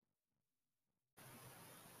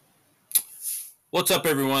What's up,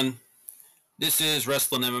 everyone? This is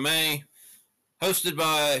Wrestling MMA, hosted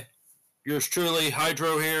by yours truly,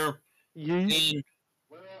 Hydro here. Yeet. And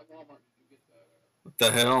what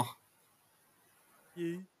the hell?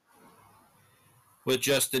 Yeet. With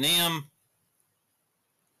Justin M.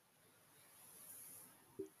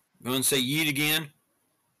 Go and say yeet again.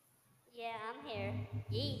 Yeah, I'm here.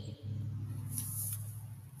 Yeet.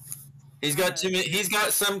 He's got too many. He's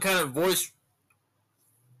got some kind of voice.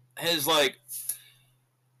 Has like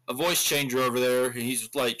a voice changer over there.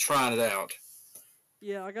 He's like trying it out.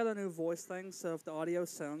 Yeah, I got a new voice thing, so if the audio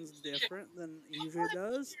sounds different than usually it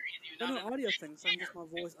does, I know audio things. I can adjust my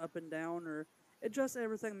voice up and down or adjust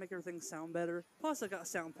everything, make everything sound better. Plus, I got a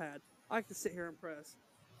sound pad. I can sit here and press.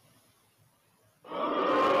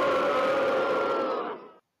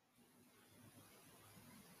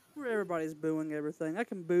 Where everybody's booing everything. I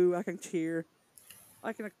can boo, I can cheer,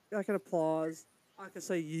 I can applause, I can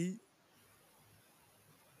say yeet.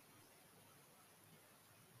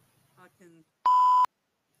 I can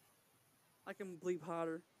I can bleep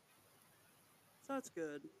hotter. So that's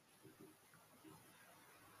good.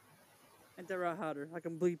 And they're right hotter. I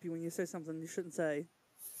can bleep you when you say something you shouldn't say.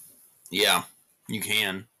 Yeah, you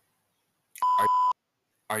can.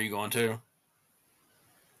 Are you going to?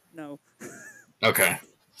 No. Okay.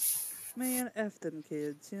 Man, F them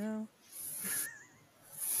kids, you know?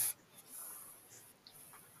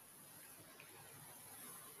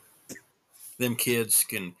 Them kids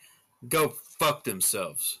can go fuck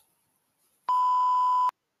themselves.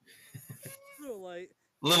 A little late.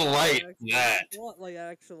 A little late for that. A lot late,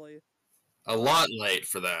 actually. A lot late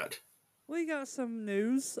for that. We got some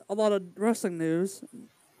news. A lot of wrestling news.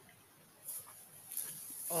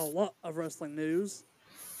 A lot of wrestling news.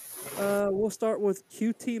 We'll start with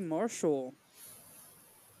QT Marshall.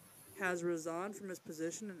 Has resigned from his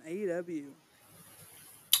position in AEW.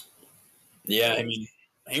 Yeah, I mean,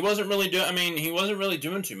 he wasn't really doing. I mean, he wasn't really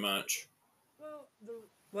doing too much.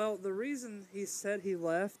 The reason he said he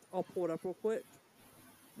left, I'll pull it up real quick,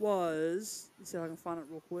 was, let's see if I can find it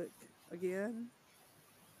real quick again.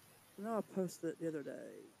 No, I posted it the other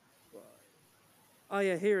day. Oh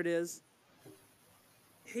yeah, here it is.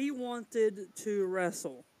 He wanted to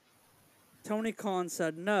wrestle. Tony Khan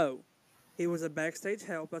said no. He was a backstage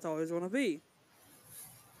help. That's all he was going to be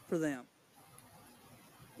for them.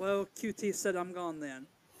 Well, QT said, I'm gone then.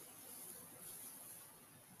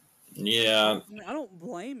 Yeah. I don't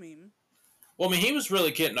blame him. Well, I mean, he was really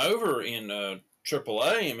getting over in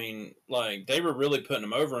AAA. I mean, like, they were really putting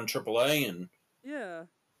him over in AAA. And yeah.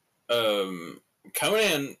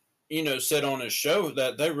 Conan, said on his show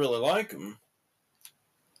that they really like him.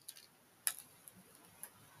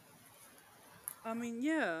 I mean,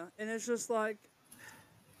 yeah. And it's just like,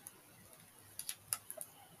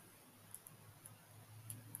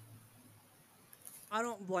 I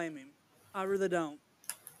don't blame him. I really don't.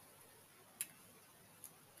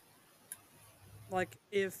 Like,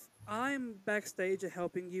 if I'm backstage and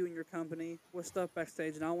helping you in your company with stuff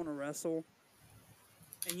backstage and I want to wrestle,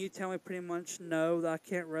 and you tell me pretty much no, that I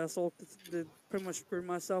can't wrestle, to pretty much screw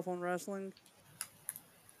myself on wrestling,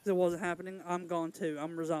 because it wasn't happening, I'm gone too.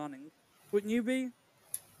 I'm resigning. Wouldn't you be?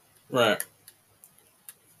 Right.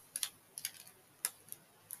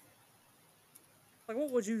 Like,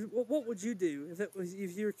 what would you do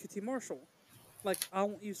if you were QT Marshall? Like,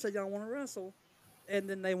 you said y'all want to wrestle, and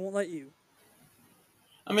then they won't let you.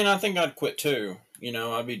 I mean, I think I'd quit too.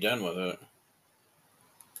 I'd be done with it.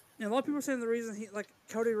 And a lot of people are saying the reason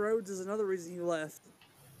Cody Rhodes is another reason he left.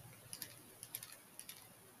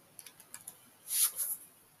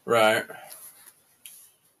 Right.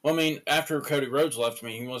 Well, I mean, after Cody Rhodes left,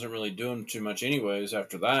 he wasn't really doing too much anyways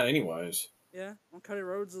after that anyways. Yeah, when Cody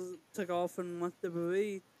Rhodes took off and went to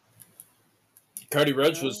WWE. Cody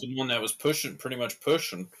Rhodes was the one that was pretty much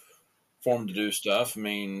pushing for him to do stuff. I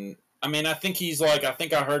mean, I think he's like, I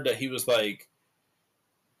think I heard that he was like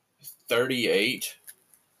 38.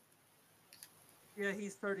 Yeah,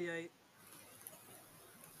 he's 38.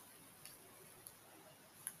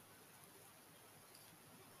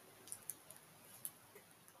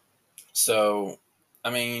 So, I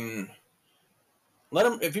mean, let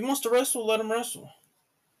him, if he wants to wrestle, let him wrestle.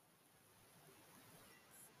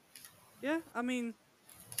 Yeah, I mean,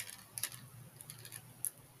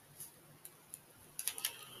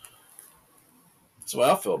 that's the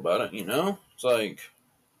way I feel about it, It's like,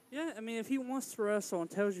 yeah, I mean, if he wants to wrestle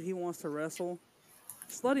and tells you he wants to wrestle,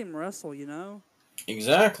 just let him wrestle,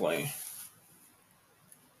 Exactly.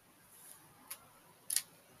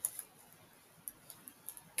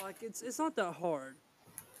 Like, it's not that hard.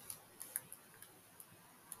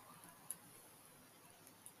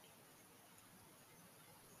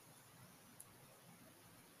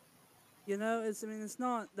 You know, I mean, it's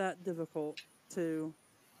not that difficult to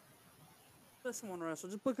let someone wrestle.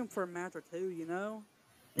 Just book him for a match or two, you know?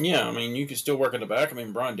 Yeah, I mean, you can still work in the back. I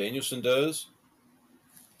mean, Brian Danielson does.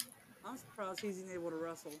 I'm surprised he's even able to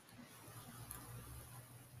wrestle.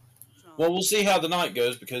 It's not. Well, we'll see how the night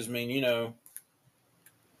goes because, I mean,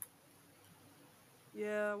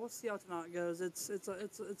 Yeah, we'll see how tonight goes. It's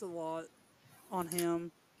a lot on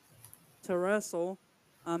him to wrestle.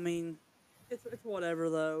 I mean, it's whatever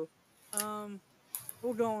though.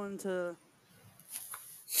 We'll go into the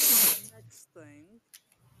next thing.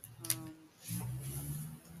 Um,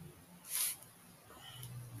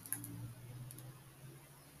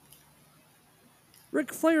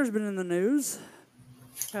 Ric Flair's been in the news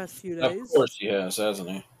past few of days. course he has, hasn't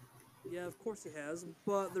he? Yeah, of course he has.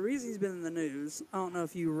 But the reason he's been in the news, I don't know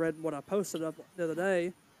if you read what I posted up the other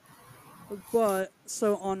day. But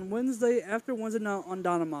so on Wednesday, after Wednesday night on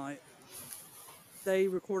Dynamite, they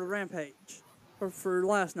recorded Rampage for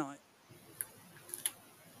last night.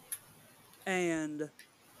 And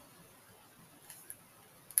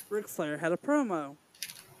Ric Flair had a promo.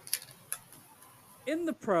 In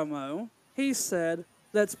the promo, he said,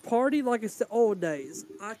 "Let's party like it's the old days.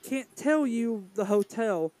 I can't tell you the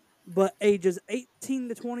hotel, but ages 18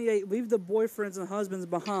 to 28, leave the boyfriends and husbands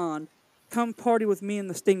behind. Come party with me and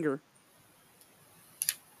the Stinger."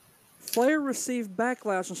 Flair received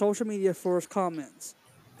backlash on social media for his comments,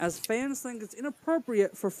 as fans think it's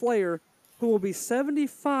inappropriate for Flair, who will be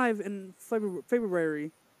 75 in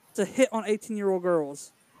February, to hit on 18-year-old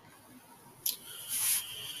girls.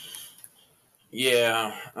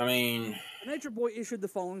 Yeah, I mean, Nature Boy issued the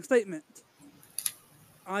following statement: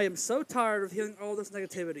 "I am so tired of hearing all this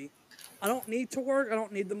negativity. I don't need to work. I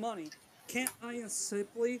don't need the money. Can't I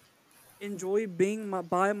simply enjoy being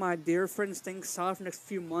by my dear friend Sting's side for the next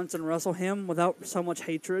few months and wrestle him without so much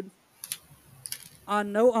hatred? I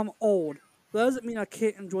know I'm old, but that doesn't mean I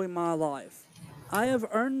can't enjoy my life. I have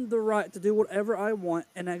earned the right to do whatever I want,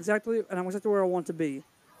 and I'm exactly where I want to be.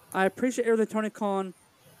 I appreciate everything Tony Khan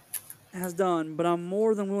has done, but I'm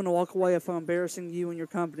more than willing to walk away if I'm embarrassing you and your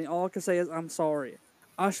company. All I can say is I'm sorry.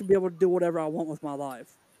 I should be able to do whatever I want with my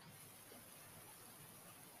life."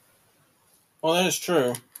 well, that is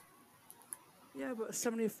true. Yeah, but a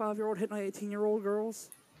 75-year-old hitting on 18-year-old girls?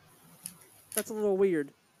 That's a little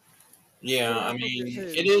weird. Yeah, Well, I mean,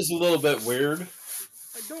 too. it is a little bit weird.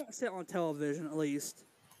 I don't see it on television, at least.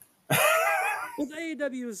 With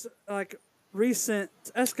AEW's recent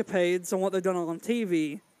escapades on what they've done on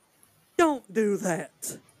TV, don't do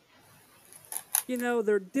that. You know,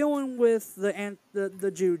 they're dealing with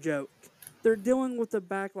the Jew joke. They're dealing with the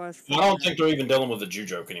backlash from I don't that. think they're even dealing with the Jew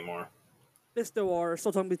joke anymore. They still are.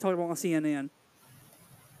 Still talking about on CNN.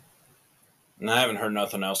 And I haven't heard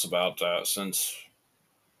nothing else about that since.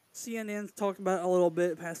 CNN's talked about it a little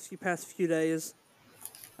bit past few days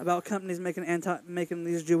about companies making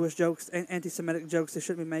these Jewish jokes and anti-Semitic jokes they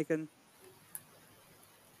shouldn't be making.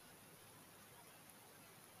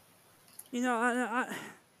 You know,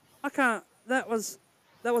 I kind of that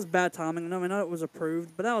was bad timing. I mean, I know it was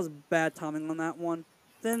approved, but that was bad timing on that one.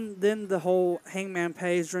 Then the whole Hangman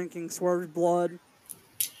Page drinking Swerve's blood.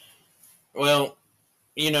 Well,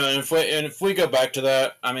 if we go back to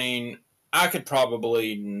that, I mean, I could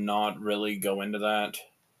probably not really go into that.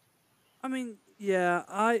 I mean, yeah,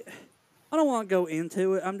 I don't want to go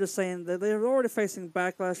into it. I'm just saying that they're already facing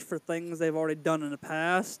backlash for things they've already done in the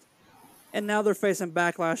past, and now they're facing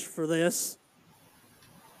backlash for this,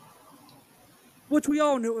 which we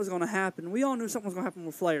all knew was going to happen. We all knew something was going to happen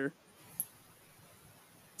with Flair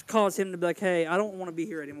to cause him to be like, "Hey, I don't want to be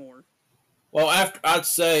here anymore." Well, I'd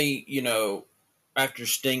say, after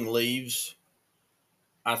Sting leaves,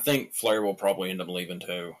 I think Flair will probably end up leaving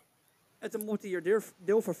too. It's a multi-year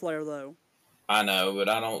deal for Flair, though. I know, but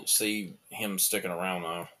I don't see him sticking around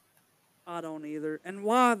though. I don't either. And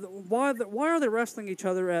why are they wrestling each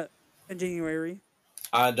other in January?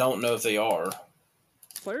 I don't know if they are.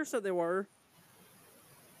 Flair said they were.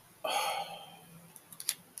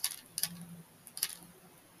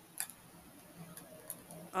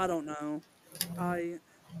 I don't know. I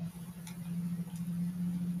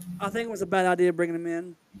think it was a bad idea bringing him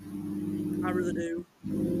in. I really do.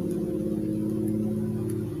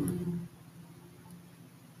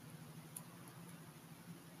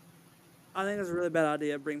 I think it was a really bad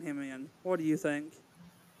idea bringing him in. What do you think?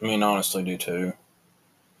 I mean, honestly, do too.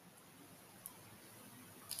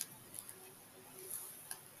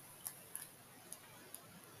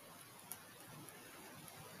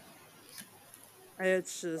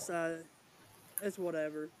 It's just, it's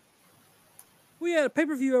whatever. We had a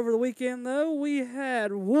pay-per-view over the weekend, though. We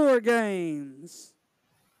had War Games.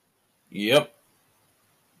 Yep.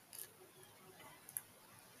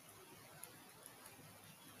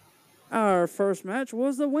 Our first match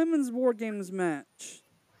was the women's War Games match.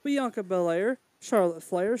 Bianca Belair, Charlotte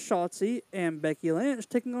Flair, Shotzi, and Becky Lynch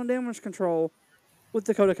taking on Damage Control with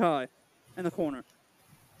Dakota Kai in the corner.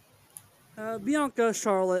 Bianca,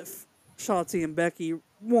 Charlotte, Shotzi, and Becky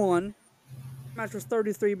won. Match was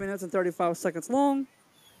 33 minutes and 35 seconds long.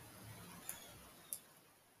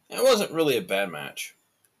 It wasn't really a bad match.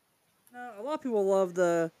 A lot of people love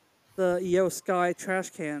the Io Sky trash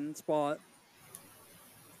can spot.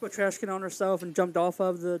 She put trash can on herself and jumped off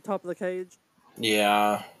of the top of the cage.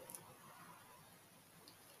 Yeah.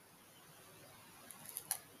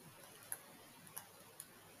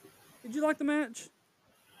 Did you like the match?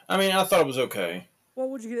 I mean, I thought it was okay. What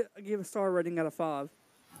would you give a star rating out of 5?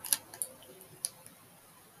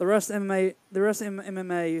 The rest of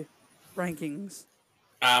MMA rankings.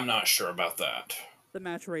 I'm not sure about that. The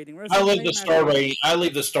match rating. I leave the star rating. I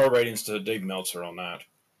leave the star ratings to Dave Meltzer on that.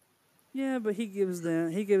 Yeah, but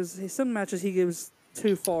some matches he gives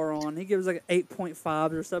too far on. He gives like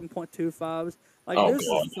 8.5s or 7.25s. Like this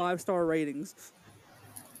is 5-star ratings.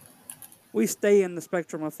 We stay in the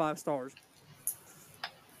spectrum of 5 stars.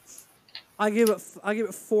 I give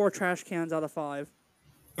it 4 trash cans out of 5.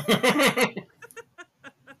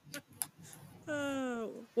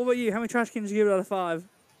 What about you? How many trash cans do you give it out of 5?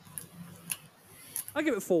 I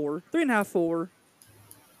give it 4. 3.5, 4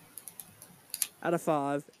 out of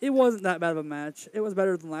 5. It wasn't that bad of a match. It was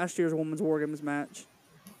better than last year's Women's War Games match.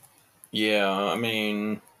 Yeah, I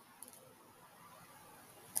mean...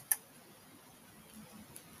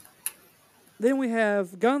 Then we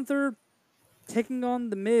have Gunther taking on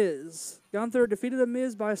The Miz. Gunther defeated The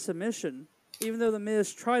Miz by submission, even though The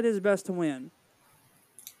Miz tried his best to win.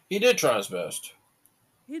 He did try his best.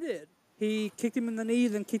 He did. He kicked him in the knee,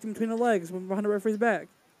 then kicked him between the legs behind the referee's back.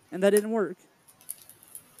 And that didn't work.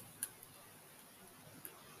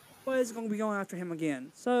 But it's going to be going after him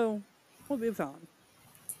again. So, we'll be fine.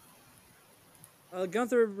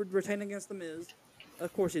 Gunther retained against The Miz.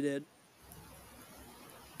 Of course he did.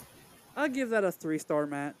 I'd give that a 3-star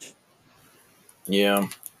match. Yeah.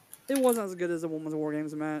 It wasn't as good as the Women's War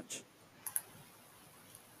Games match.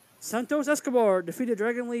 Santos Escobar defeated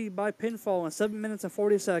Dragon Lee by pinfall in 7 minutes and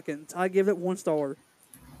 40 seconds. I give it 1 star.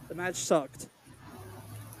 The match sucked.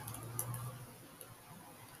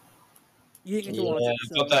 You didn't get to watch it.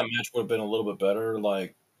 I thought that match would have been a little bit better,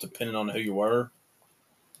 like, depending on who you were.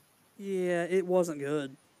 Yeah, it wasn't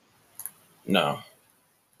good. No.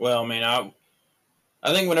 Well, I mean, I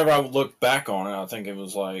think whenever I look back on it, I think it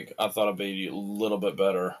was like, I thought it'd be a little bit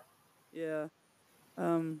better. Yeah.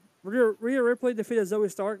 Rhea Ripley defeated Zoe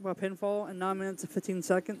Stark by pinfall in 9 minutes and 15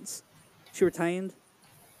 seconds. She retained.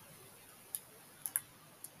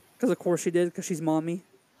 Because of course she did, because she's mommy.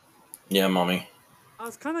 Yeah, mommy. I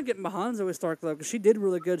was kind of getting behind Zoe Stark, though, because she did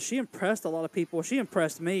really good. She impressed a lot of people. She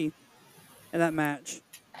impressed me in that match.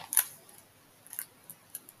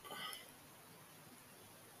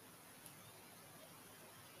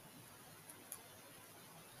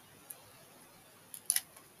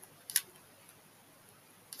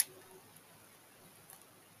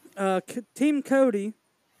 Team Cody,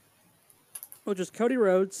 which is Cody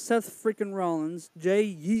Rhodes, Seth freaking Rollins, Jay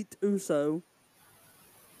Yeet Uso,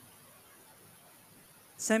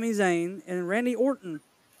 Sami Zayn, and Randy Orton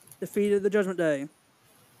defeated the Judgment Day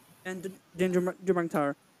and Drew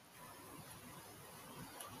McIntyre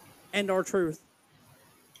and R-Truth.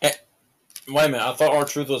 Hey, wait a minute, I thought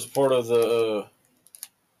R-Truth was part of the...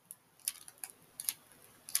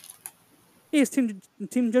 He is Team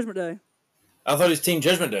Judgment Day. I thought he was Team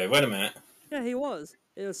Judgment Day. Wait a minute. Yeah, he was.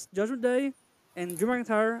 It was Judgment Day and Drew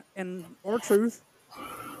McIntyre and R-Truth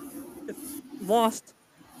lost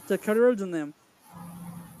to Cody Rhodes and them.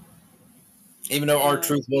 Even though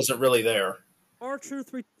R-Truth wasn't really there.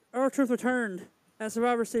 R-Truth returned at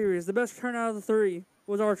Survivor Series. The best return out of the 3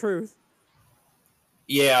 was R-Truth.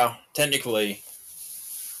 Yeah, technically.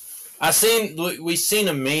 We seen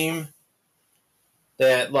a meme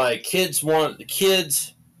that like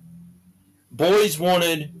boys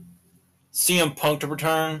wanted CM Punk to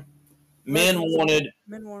return, men wanted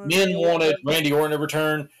Randy Orton to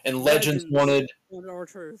return, and legends wanted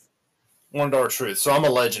R-Truth. Wanted R-Truth. So I'm a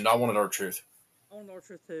legend. I wanted R-Truth. I wanted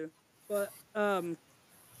R-Truth too, but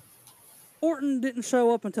Orton didn't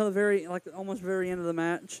show up until the almost very end of the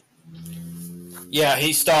match. Yeah,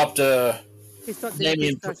 he stopped. He stopped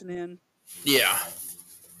Damien in. Yeah.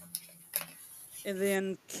 And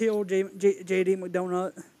then killed JD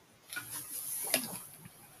McDonough.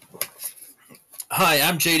 Hi,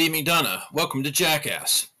 I'm JD McDonough. Welcome to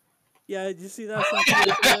Jackass. Yeah, did you see that?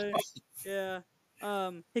 Yeah.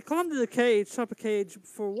 He climbed to the cage, top of cage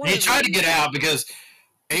for what? He tried to get out because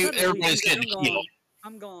everybody's getting killed.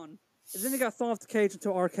 I'm gone. And then he got thrown off the cage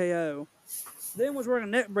until RKO. Then was wearing a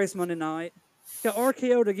neck brace Monday night. Got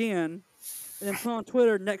RKO'd again. And then put on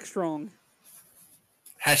Twitter, neck strong.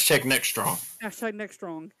 Hashtag neck strong. Hashtag neck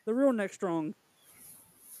strong. The real neck strong.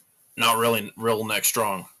 Not really real neck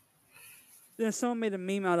strong. Then someone made a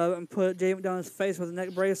meme out of it and put Jay McDonald's face with a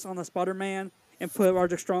neck brace on the Spider-Man and put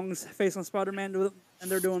Roderick Strong's face on Spider-Man,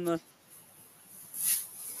 and they're doing the...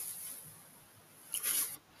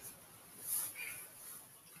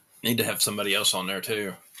 Need to have somebody else on there,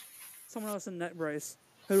 too. Someone else in neck brace.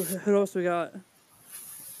 Who else we got?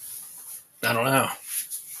 I don't know. I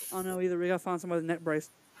don't know either. We gotta find somebody with a neck brace.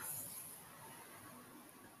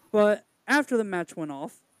 But after the match went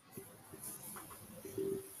off,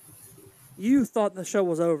 you thought the show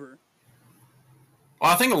was over.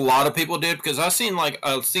 Well, I think a lot of people did because I've seen a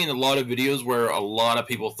lot of videos where a lot of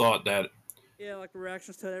people thought that. Yeah, like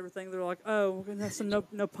reactions to everything. They're like, "Oh, we're gonna have some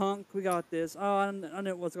no Punk. We got this. Oh, I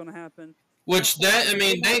knew what's gonna happen." Which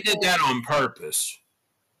they did that on purpose.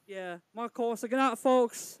 Yeah, Mark Cole said, "Good night,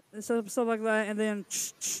 folks," and stuff like that, and then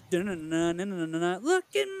look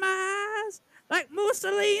in my eyes like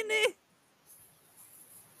Mussolini,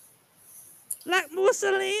 like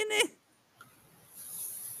Mussolini.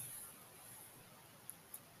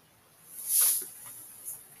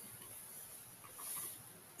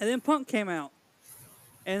 And then Punk came out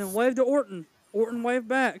and waved to Orton. Orton waved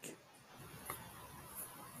back.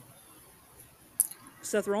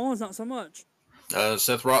 Seth Rollins, not so much.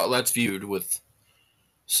 Seth Rollins, that's feud with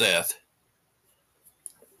Seth.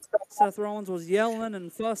 Seth Rollins was yelling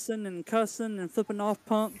and fussing and cussing and flipping off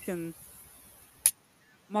Punk, and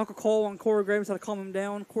Michael Cole and Corey Graves had to calm him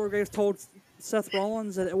down. Corey Graves told Seth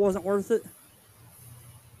Rollins that it wasn't worth it.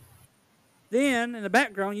 Then, in the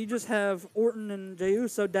background, you just have Orton and Jey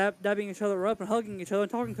Uso dabbing each other up and hugging each other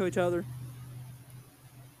and talking to each other.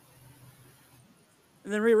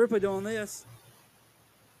 And then Rhea Ripley doing this.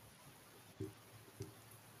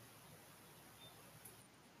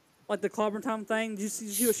 Like the clobber time thing. Did you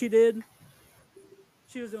see what she did?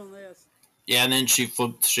 She was doing this. Yeah, and then she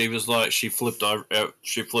flipped. She flipped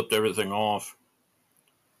everything off.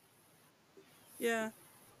 Yeah.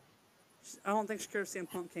 I don't think Shakira CM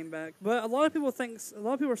Punk came back, but a lot of people are saying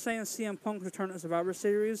CM Punk's return at Survivor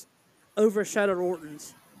Series overshadowed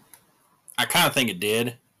Orton's. I kind of think it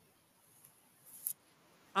did.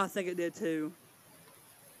 I think it did too.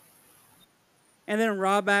 And then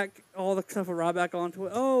Ryback, all the stuff with Ryback onto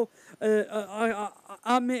it. Oh,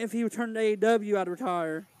 I meant if he returned to AEW, I'd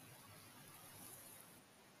retire.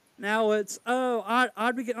 Now it's,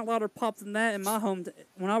 I'd be getting a louder pop than that in my home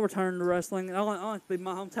when I return to wrestling. And I'll have to be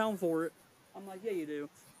my hometown for it. I'm like, yeah, you do.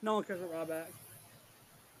 No one cares about Ryback.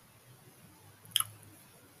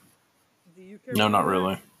 Do you care? No, not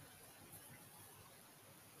really.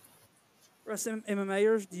 Wrestling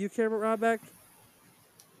MMAers, do you care about Ryback?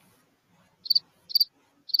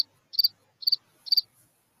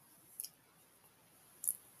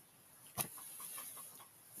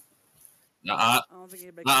 I don't think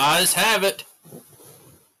anybody. The eyes have it.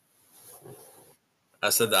 I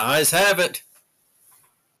said the eyes have it.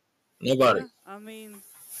 Nobody. Yeah, I mean,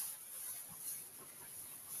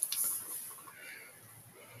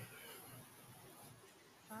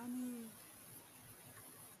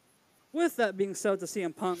 with that being said, the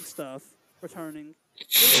CM Punk stuff returning,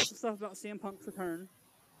 there's some stuff about CM Punk's return.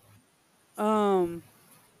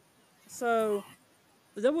 So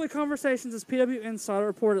the WWE Conversations, as PW Insider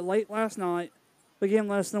reported late last night, began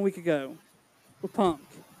less than a week ago with Punk.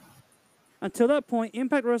 Until that point,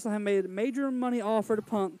 Impact Wrestling had made a major money offer to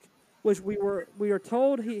Punk, which we are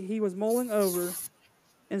told he was mulling over.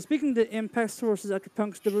 And speaking to Impact sources after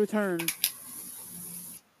Punk's return,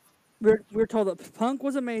 we're told that Punk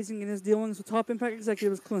was amazing in his dealings with top Impact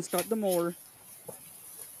executives, including Scott D'Amore.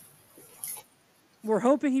 We're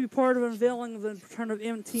hoping he'd be part of unveiling the return of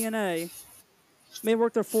TNA. May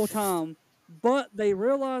work there full time, but they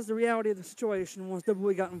realized the reality of the situation once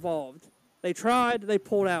WWE got involved. They tried, they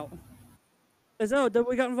pulled out. They said, "Oh,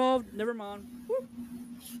 WWE got involved. Never mind. Whoop.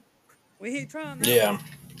 We ain't trying." Now. Yeah.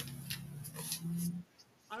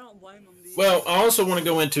 I don't blame them. Well, I also want to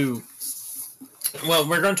go into. Well,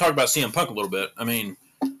 we're going to talk about CM Punk a little bit. I mean,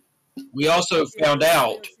 we also found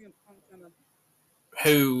out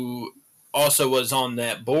who also was on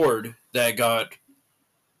that board that got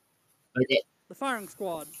the firing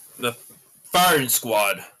squad. The firing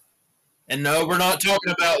squad. And no, we're not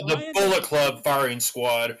talking about the Bullet Club firing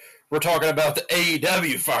squad. We're talking about the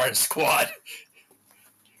AEW firing squad.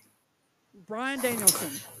 Bryan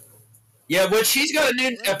Danielson. Yeah, which he's got a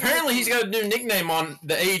new. Apparently, he's got a new nickname on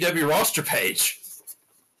the AEW roster page.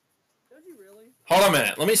 Does he really? Hold on a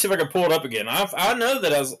minute. Let me see if I can pull it up again. I know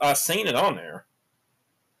that I seen it on there.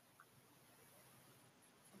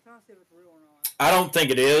 I'm trying to see if it's real or not. I don't think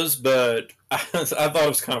it is, but I thought it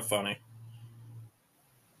was kind of funny.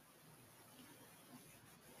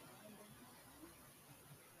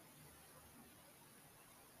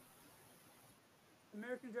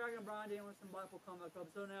 American Dragon, Brian Danielson, Blackpool Combat Club.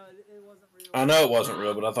 So no, it wasn't real. I know it wasn't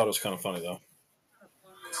real, but I thought it was kind of funny though.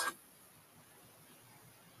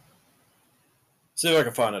 See if I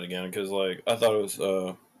can find it again, because like I thought it was.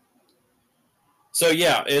 So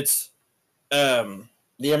yeah, it's the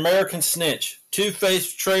American Snitch,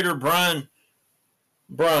 Two-Faced Traitor Brian,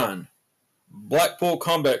 Blackpool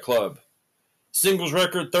Combat Club, singles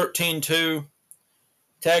record 13-2,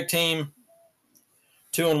 tag team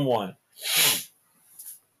 2-1.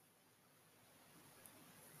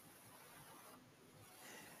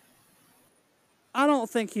 I don't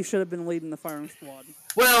think he should have been leading the firing squad.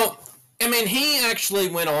 Well, I mean, he actually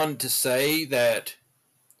went on to say that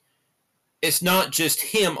it's not just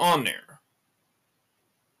him on there.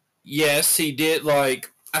 Yes, he did,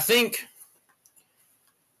 like, I think,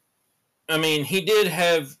 I mean, he did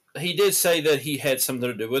say that he had something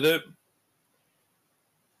to do with it.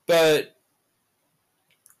 But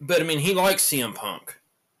I mean, he likes CM Punk.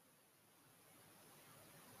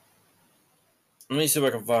 Let me see if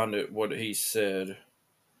I can find it, what he said.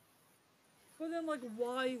 But then, like,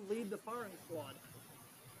 why lead the firing squad?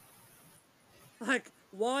 Like,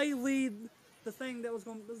 why lead the thing that's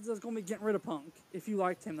going to be getting rid of Punk if you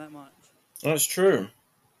liked him that much? That's true.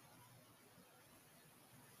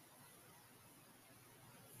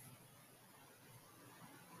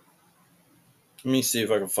 Let me see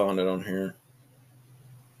if I can find it on here.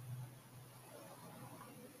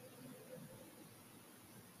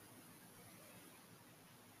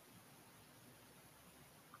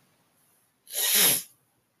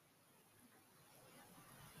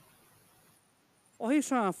 While he's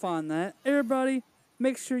trying to find that, everybody,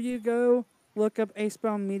 make sure you go look up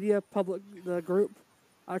Acebound Media Public, the group.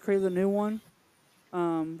 I created a new one. We're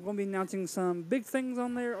going to be announcing some big things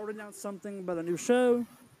on there. Already announced something about a new show.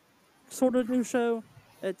 Sort of new show.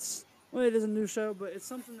 It is a new show, but it's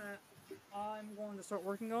something that I'm going to start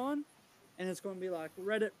working on. And it's going to be like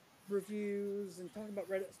Reddit reviews and talking about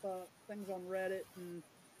Reddit stuff, things on Reddit and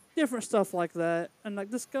different stuff like that. And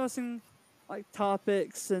like discussing like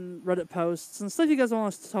topics and Reddit posts and stuff you guys want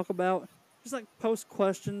us to talk about. Just like post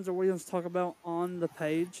questions or what you want us to talk about on the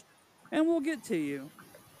page. And we'll get to you.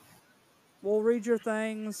 We'll read your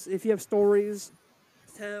things. If you have stories,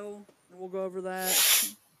 tell, and we'll go over that.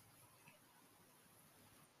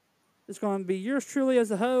 It's going to be yours truly as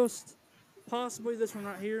the host. Possibly this one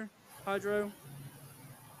right here, Hydro.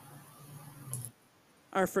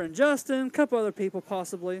 Our friend Justin, a couple other people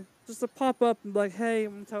possibly. Just to pop up and be like, hey,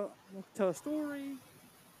 I'm going to tell a story.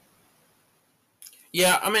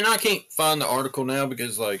 Yeah, I mean, I can't find the article now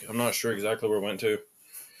because, like, I'm not sure exactly where it went to.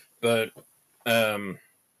 But,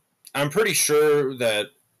 I'm pretty sure that,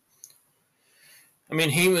 I mean,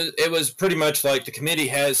 it was pretty much like the committee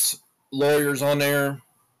has lawyers on there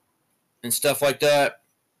and stuff like that.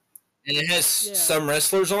 And it has some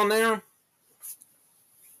wrestlers on there.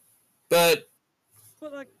 But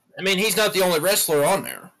like, I mean, he's not the only wrestler on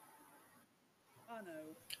there. I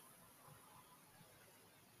know.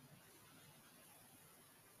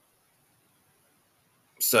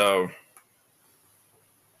 So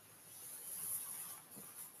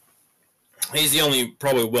he's the only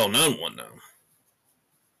probably well-known one, though.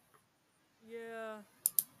 Yeah.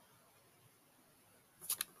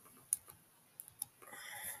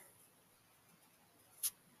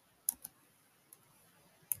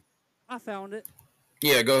 I found it.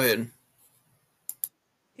 Yeah, go ahead.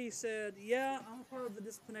 He said, yeah, I'm a part of the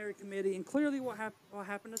disciplinary committee, and clearly what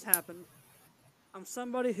happened has happened. I'm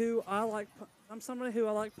somebody who I like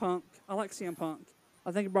Punk. I like CM Punk.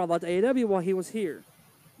 I think he brought a lot to AEW while he was here.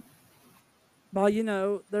 But, you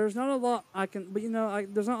know, there's not a lot I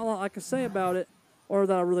can say about it, or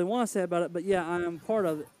that I really want to say about it, but yeah, I am part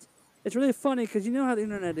of it. It's really funny, because you know how the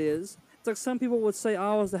internet is. It's like some people would say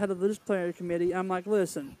I was the head of the disciplinary committee. I'm like,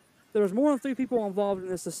 listen, there was more than 3 people involved in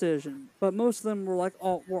this decision, but most of them were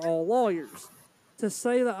all lawyers. To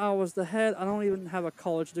say that I was the head, I don't even have a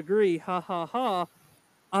college degree. Ha ha ha.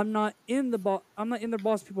 I'm not in the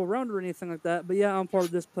boss people around or anything like that. But yeah, I'm part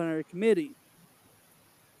of the disciplinary committee.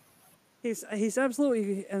 He's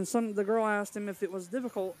absolutely, and the girl asked him if it was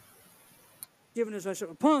difficult given his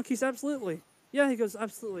relationship with Punk. He's absolutely, yeah. He goes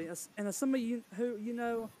absolutely, and as somebody who you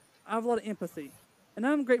know, I have a lot of empathy. And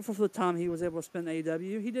I'm grateful for the time he was able to spend in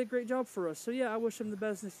AEW. He did a great job for us. So, yeah, I wish him the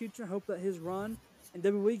best in the future. I hope that his run in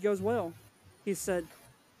WWE goes well. He said,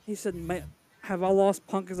 have I lost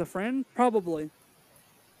Punk as a friend? Probably.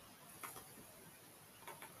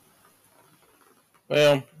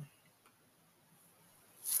 Well,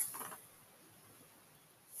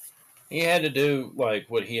 he had to do like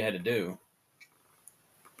what he had to do.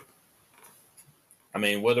 I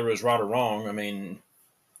mean, whether it was right or wrong, I mean,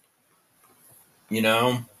 you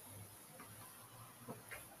know,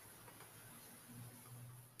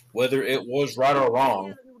 whether it was right or He wrong,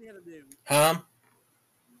 had to do what he had to do. huh?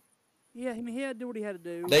 Yeah, I mean, he had to do what he had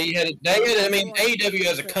to do. I mean, AEW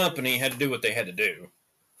as a company had to do what they had to do.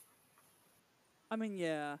 I mean,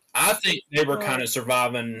 yeah. I think they were But- kind of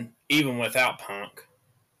surviving even without Punk.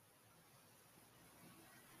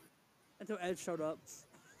 Until Edge showed up.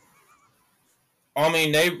 I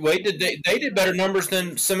mean, they did better numbers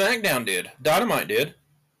than SmackDown did. Dynamite did.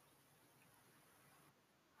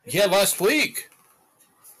 Yeah, last week.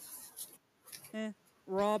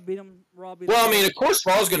 Raw beat him. Well, I mean, of course,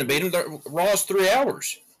 Raw's going to beat him. Raw's 3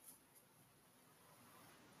 hours.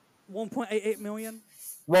 1.88 million.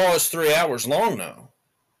 Raw is 3 hours long now.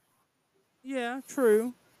 Yeah,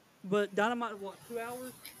 true. But Dynamite, what, 2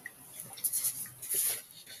 hours?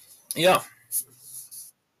 Yeah.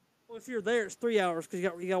 Well, if you're there, it's 3 hours because you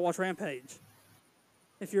got to watch Rampage.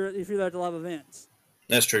 If you're there at the live events.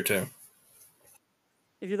 That's true too.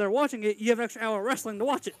 If you're there watching it, you have an extra hour of wrestling to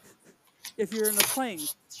watch it. If you're in the plane.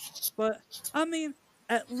 But, I mean,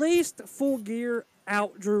 at least Full Gear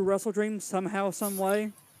outdrew Wrestle Dream somehow, some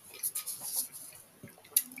way.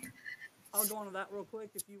 I'll go on to that real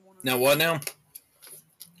quick if you want to. Now, what now?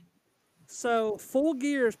 So, Full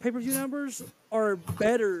Gear's pay-per-view numbers are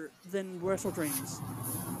better than Wrestle Dream's.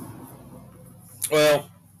 Well,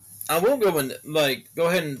 I will go go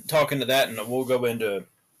ahead and talk into that, and we'll go into.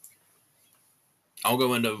 I'll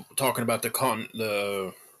go into talking about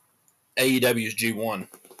the AEW's G1.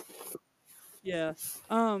 Yeah.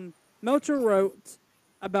 Meltzer wrote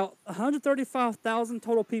about 135,000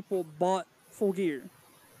 total people bought Full Gear.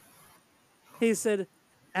 He said,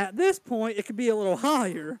 at this point, it could be a little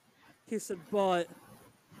higher. He said, but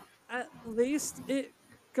at least it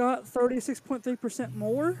got 36.3%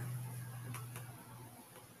 more.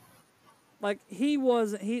 Like, he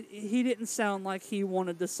didn't sound like he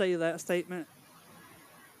wanted to say that statement.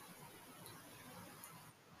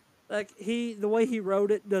 Like, the way he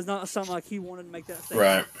wrote it does not sound like he wanted to make that statement.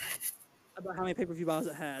 Right. About how many pay-per-view buys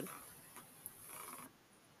it had.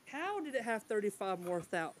 How did it have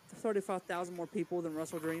 35,000 more people than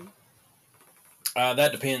Wrestle Dream?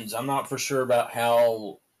 That depends. I'm not for sure about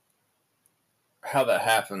how that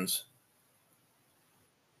happens.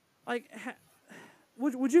 Like,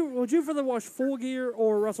 would you rather watch Full Gear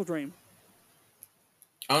or Wrestle Dream?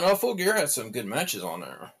 I know Full Gear had some good matches on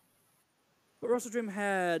there. But Wrestle Dream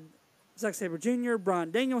had Zack Sabre Jr.,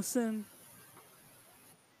 Bryan Danielson.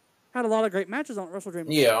 Had a lot of great matches on Wrestle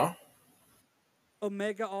Dream. Yeah.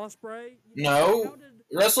 Omega Ospreay. No.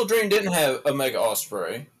 Wrestle Dream didn't have Omega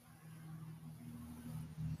Ospreay.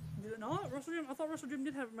 Did it not? Wrestle Dream? I thought Wrestle Dream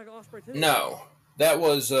did have Omega Ospreay too. No. That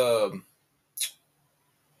was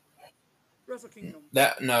Wrestle Kingdom.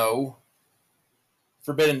 No.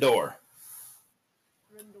 Forbidden Door.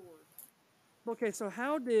 Forbidden Door. Okay, so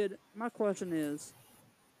my question is,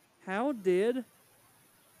 how did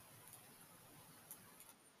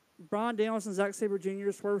Bryan Danielson, Zack Sabre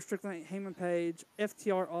Jr., Swerve Strickland, Heyman Page,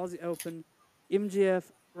 FTR, Aussie Open, MGF,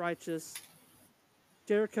 Righteous,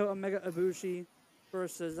 Jericho, Omega Ibushi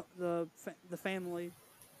versus the family,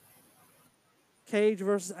 Cage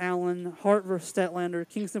versus Allen, Hart versus Statlander,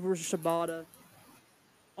 Kingston versus Shibata,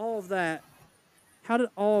 all of that. How did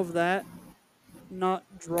all of that not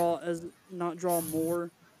draw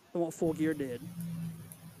more than what Full Gear did?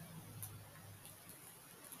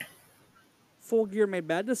 Full Gear made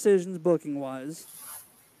bad decisions booking wise.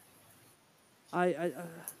 Well,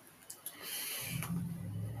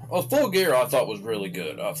 Full Gear I thought was really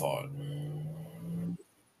good. I thought.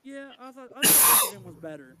 Yeah, I thought Wrestle Dream was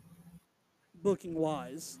better booking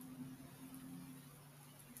wise.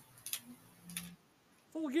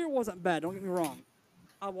 Full Gear wasn't bad. Don't get me wrong.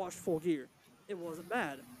 I watched Full Gear. It wasn't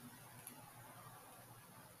bad.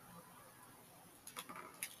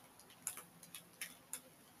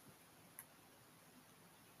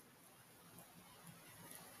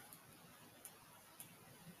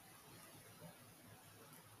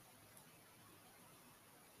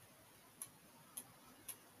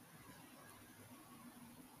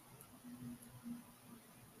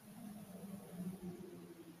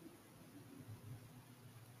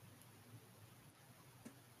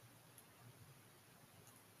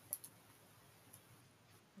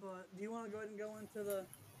 But do you want to go ahead and go into the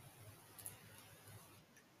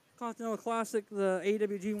Continental Classic, the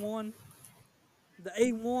AWG 1? The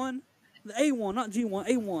A1, the A1, not G1,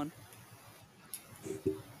 A1,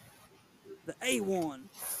 the A1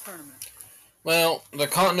 tournament. Well, the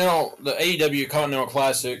AEW Continental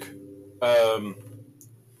Classic,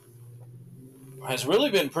 has really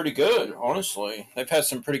been pretty good. Honestly, they've had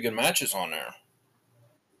some pretty good matches on there.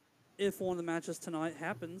 If one of the matches tonight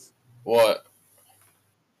happens, What?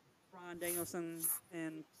 Bryan Danielson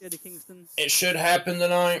and Eddie Kingston. It should happen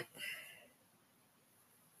tonight.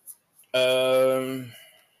 Is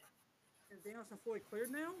Danielson fully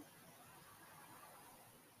cleared now?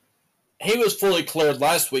 He was fully cleared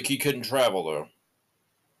last week. He couldn't travel though.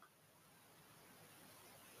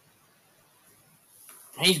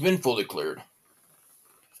 He's been fully cleared.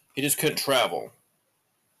 He just couldn't travel.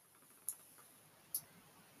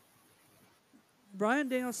 Bryan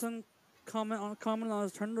Danielson commented on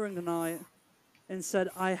his turn to ring tonight and said,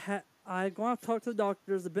 I going to talk to the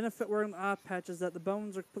doctors. The benefit wearing the eye patch is that the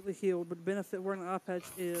bones are completely healed, but the benefit wearing the eye patch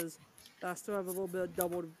is that I still have a little bit of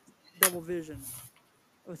double vision.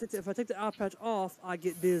 If I take the eye patch off, I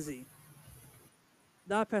get dizzy.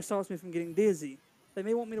 The eye patch stops me from getting dizzy. They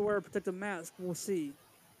may want me to wear a protective mask. We'll see.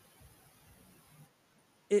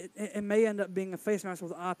 It may end up being a face mask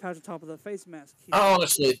with an eye patch on top of the face mask. I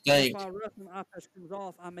honestly think. If I rest and the eye patch comes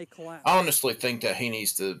off, I may collapse. I honestly think that he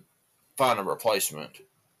needs to find a replacement.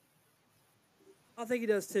 I think he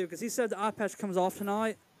does too, because he said the eye patch comes off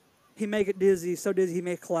tonight. He may get dizzy, so dizzy he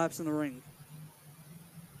may collapse in the ring.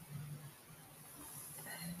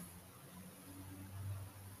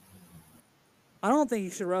 I don't think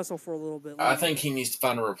he should wrestle for a little bit longer. I think he needs to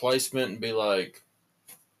find a replacement and be like,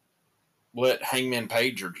 let Hangman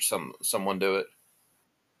Page or someone do it.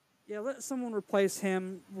 Yeah, let someone replace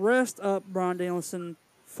him. Rest up Bryan Danielson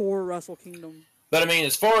for Wrestle Kingdom. But I mean,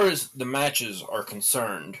 as far as the matches are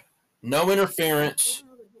concerned, no interference,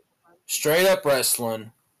 straight up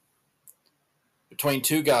wrestling between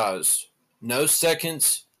two guys. No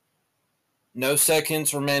seconds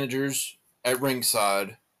for managers at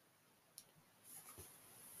ringside.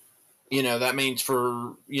 You know, that means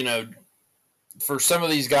for some of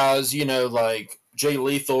these guys, like Jay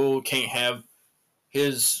Lethal can't have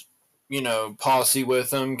his, posse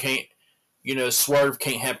with him. Swerve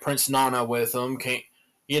can't have Prince Nana with him.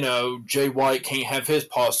 Jay White can't have his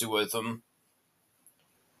posse with him.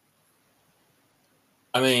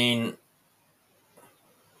 I mean,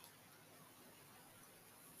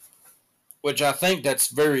 which I think that's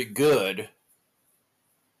very good.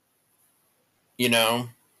 Yeah.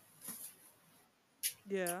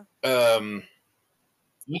 I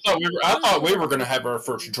thought we were going to have our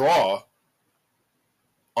first draw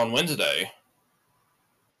on Wednesday.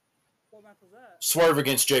 What match was that? Swerve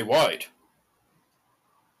against Jay White.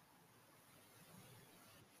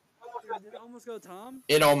 Did it almost go Tom?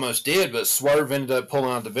 It almost did, but Swerve ended up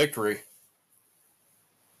pulling out the victory.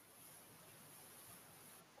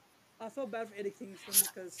 I feel bad for Eddie Kingston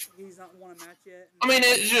because he's not won a match yet. I mean,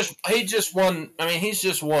 he just won. I mean, he's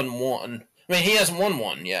just won one. I mean, he hasn't won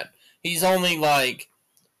one yet. He's only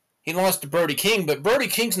he lost to Brody King, but Brody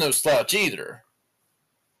King's no slouch either.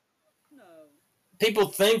 No. People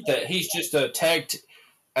think that he's just a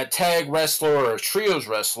tag wrestler or a trios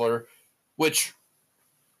wrestler, which,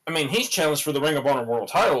 I mean, he's challenged for the Ring of Honor World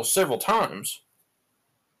title several times.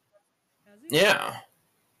 Has he? Yeah.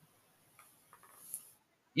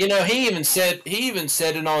 He even said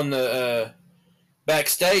it on the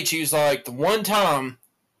backstage. He was like, the one time,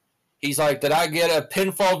 he's like, that I get a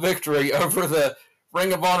pinfall victory over the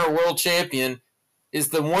Ring of Honor World Champion is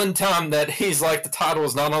the one time that he's like, the title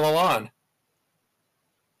is not on the line.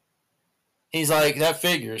 He's like, that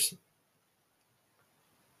figures.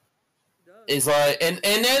 He's like, and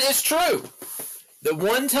that is true. The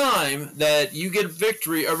one time that you get a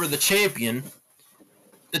victory over the champion,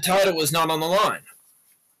 the title is not on the line.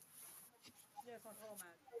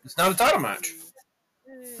 It's not a title match.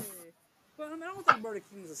 Hey. But I don't think Brody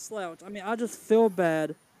King's a slouch. I mean, I just feel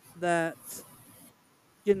bad that,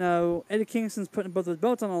 Eddie Kingston's putting both his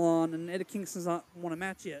belts on the line and Eddie Kingston's not won a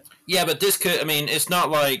match yet. Yeah, but it's not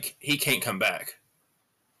like he can't come back.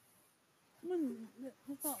 I mean,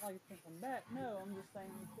 it's not like he can't come back. No, I'm just saying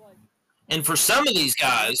it's like... And for some of these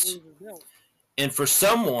guys, and for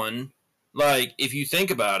someone, if you think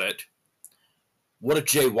about it, what if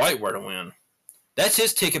Jay White were to win? That's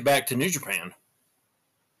his ticket back to New Japan.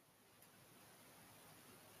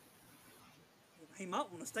 He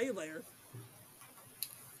might want to stay there.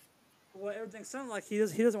 Well, everything sounds like he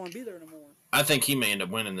doesn't want to be there anymore. I think he may end up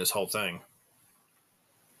winning this whole thing.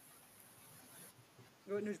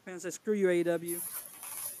 Go to New Japan and say, screw you, AEW.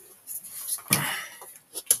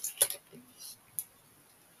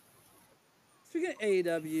 Speaking of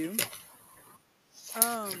AEW,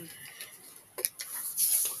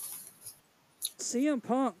 CM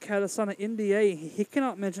Punk had to sign an NDA. He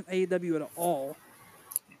cannot mention AEW at all.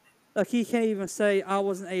 Like, he can't even say, I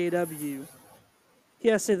was in AEW. He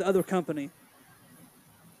has to say the other company.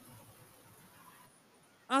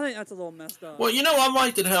 I think that's a little messed up. Well, I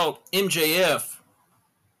liked it how MJF,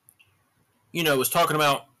 was talking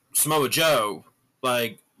about Samoa Joe.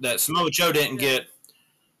 Like, that Samoa Joe didn't get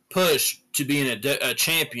pushed to being a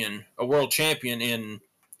champion, a world champion in,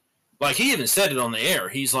 like, he even said it on the air.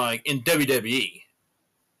 He's like, in WWE.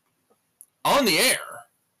 On the air.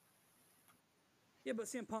 Yeah, but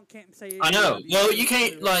CM Punk can't say I know. Well, you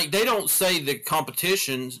can't, like, they don't say the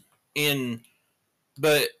competitions in,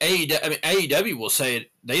 but AEW will say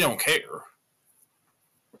it. They don't care.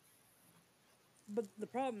 But the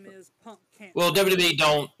problem is Punk can't. Well,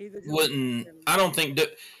 WWE wouldn't. I don't think that.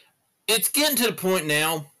 It's getting to the point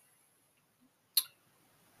now.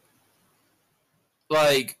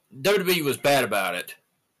 Like, WWE was bad about it.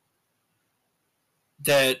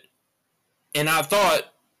 And I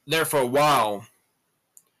thought there for a while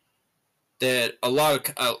that a lot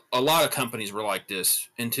of companies were like this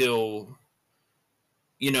until,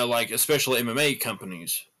 like, especially MMA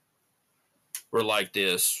companies were like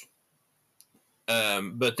this.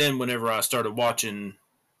 But then whenever I started watching,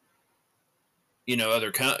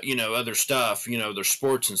 other stuff, their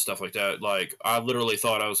sports and stuff like that, like, I literally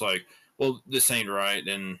thought, I was like, well, this ain't right.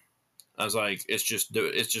 And I was like, it's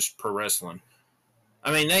just pro wrestling.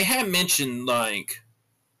 I mean, they have mentioned, like,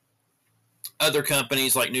 other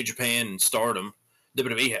companies like New Japan and Stardom.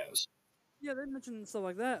 WWE has. Yeah, they mentioned stuff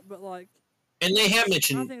like that, but, like... And they have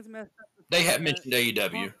mentioned... I think it's messed up. They have mentioned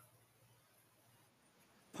AEW.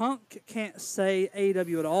 Punk can't say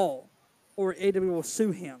AEW at all, or AEW will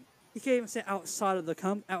sue him. He can't even say outside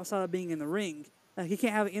of being in the ring. Like, he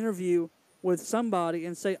can't have an interview with somebody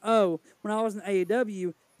and say, "Oh, when I was in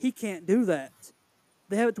AEW," he can't do that.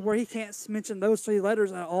 They have it to where he can't mention those 3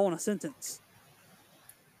 letters at all in a sentence.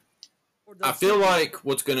 I feel like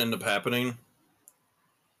what's going to end up happening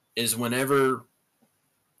is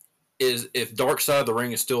if Dark Side of the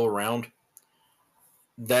Ring is still around,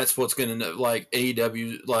 that's what's going to, like,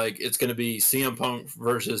 AEW, like, it's going to be CM Punk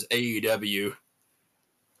versus AEW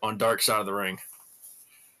on Dark Side of the Ring.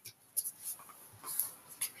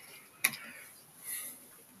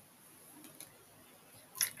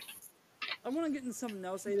 I want to get into something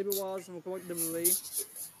else AEW was, and we'll go to WWE.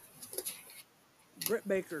 Britt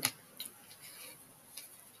Baker.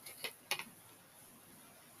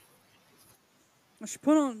 She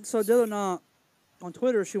put on, so the other night on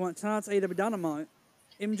Twitter, she went, tonight's AEW Dynamite.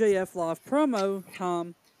 MJF live promo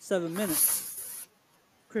time, 7 minutes.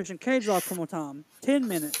 Christian Cage live promo time, 10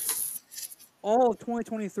 minutes. All of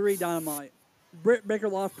 2023 Dynamite. Britt Baker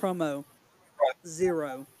live promo,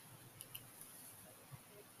 0.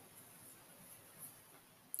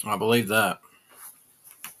 I believe that.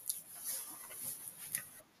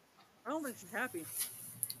 I don't think she's happy.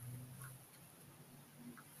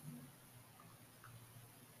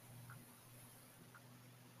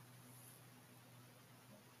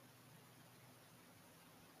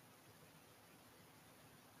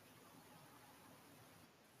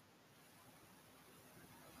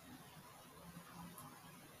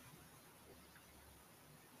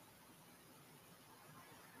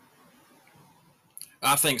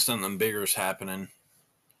 I think something bigger is happening.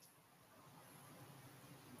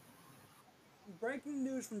 Breaking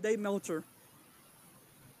news from Dave Meltzer.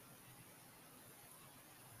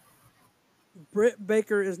 Britt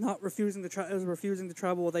Baker is not refusing to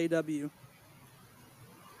travel with AEW.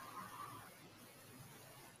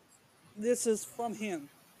 This is from him.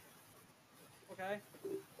 Okay?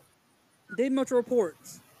 Dave Meltzer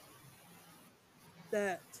reports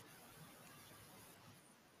that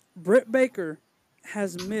Britt Baker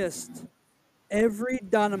has missed every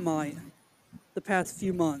Dynamite the past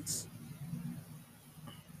few months.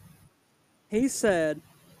 He said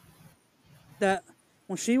that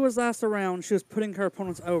when she was last around, she was putting her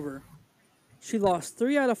opponents over. She lost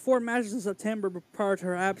 3 out of 4 matches in September prior to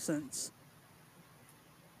her absence.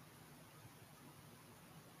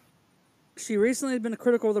 She recently has been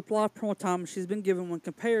critical of the live promo time she's been given when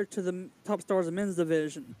compared to the top stars of the men's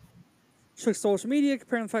division. She took social media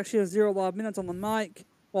comparing the fact she has 0 live minutes on the mic,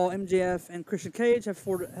 while MJF and Christian Cage have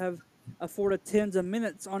afforded tens of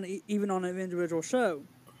minutes even on an individual show.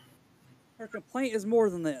 Her complaint is more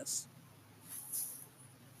than this.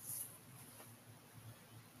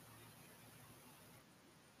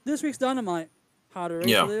 This week's Dynamite, how to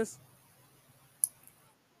rate for this,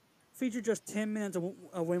 featured just 10 minutes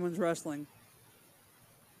of women's wrestling.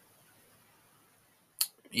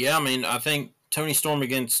 Yeah, I mean, I think Toni Storm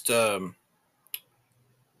against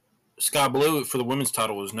Sky Blue for the women's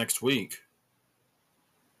title is next week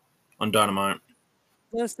on Dynamite.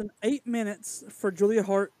 Less than 8 minutes for Julia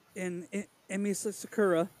Hart and Emi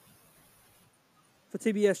Sakura for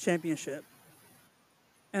TBS Championship.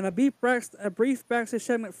 And a brief backstage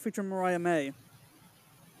segment featuring Mariah May.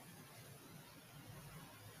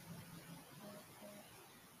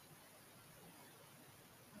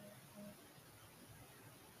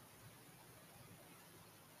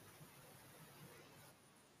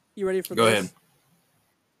 You ready for Go this?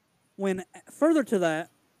 ahead. Further to that,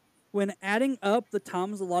 when adding up the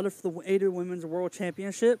times allotted for the AEW Women's World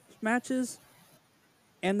Championship matches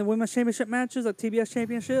and the Women's Championship matches, like TBS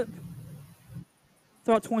Championship,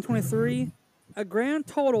 throughout 2023, a grand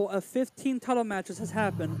total of 15 title matches has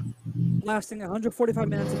happened, lasting 145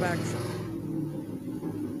 minutes of action.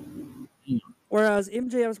 Whereas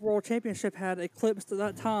MJF's World Championship had eclipsed at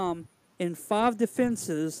that time in 5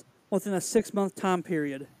 defenses within a 6-month time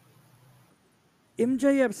period.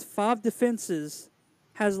 MJF's 5 defenses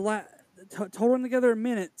has totaling together in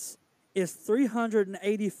minutes is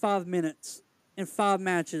 385 minutes in 5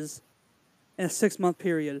 matches in a 6-month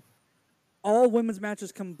period. All women's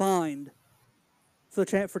matches combined for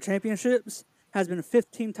championships has been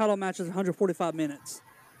 15 title matches, 145 minutes.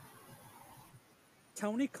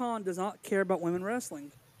 Tony Khan does not care about women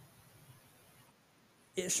wrestling.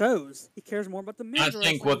 It shows. He cares more about the men's wrestling. I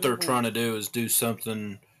think what they're trying to do is do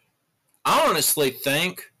something. I honestly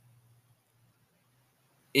think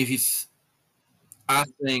I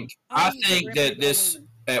think that this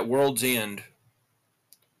at World's End,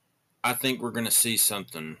 I think we're going to see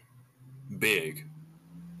something big.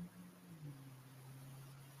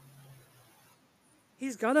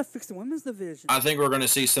 He's got to fix the women's division. I think we're going to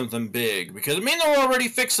see something big because they're already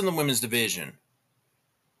fixing the women's division.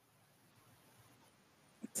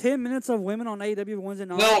 10 minutes of women on AEW Wednesday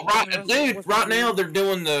night. No, right now they're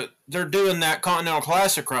doing that Continental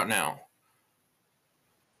Classic right now.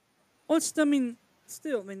 Well, still,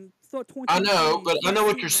 I know, but I know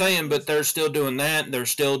what you're saying, but they're still doing that. They're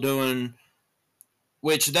still doing,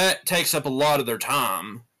 which that takes up a lot of their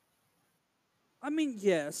time.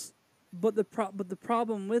 Yes, but the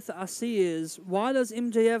problem with I see is why does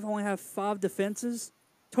MJF only have 5 defenses,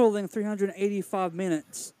 totaling 385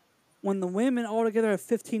 minutes, when the women altogether have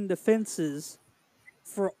 15 defenses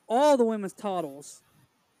for all the women's titles,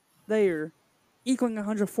 there, equaling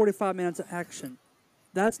 145 minutes of action.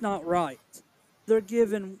 That's not right. They're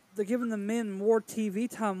giving the men more TV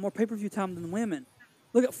time, more pay-per-view time than the women.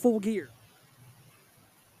 Look at Full Gear.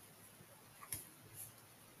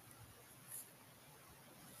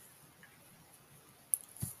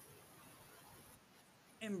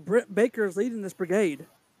 And Britt Baker is leading this brigade.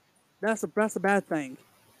 That's the bad thing.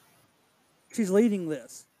 She's leading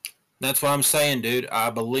this. That's what I'm saying, dude. I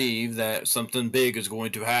believe that something big is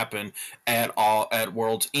going to happen at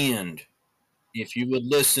World's End. If you would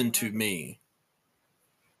listen to me.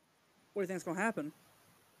 What do you think is going to happen?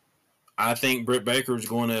 I think Britt Baker is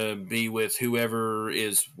going to be with whoever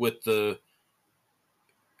is with the.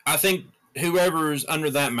 I think whoever is under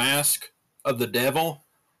that mask of the devil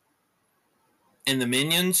and the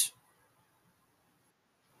minions.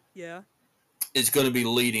 Yeah. Is going to be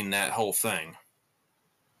leading that whole thing.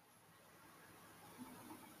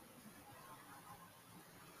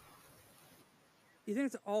 You think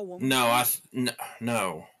it's all women? No,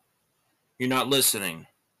 no. You're not listening.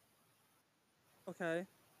 Okay.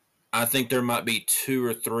 I think there might be 2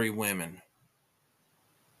 or 3 women.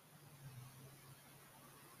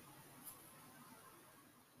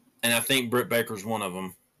 And I think Britt Baker's one of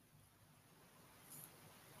them.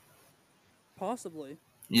 Possibly.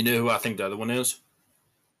 You know who I think the other one is?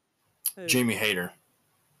 Who? Jamie Hayter.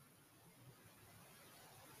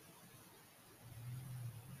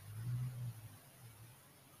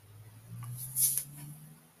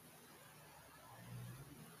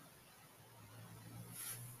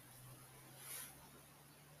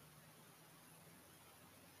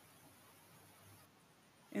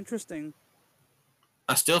 Interesting.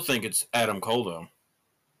 I still think it's Adam Cole, though.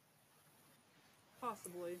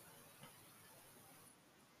 Possibly.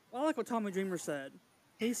 Well, I like what Tommy Dreamer said.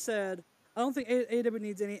 He said, I don't think AEW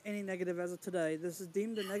needs any negative as of today. This is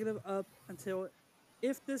deemed a negative up until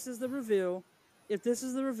if this is the reveal. If this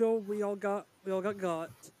is the reveal we all got.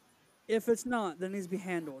 If it's not, then it needs to be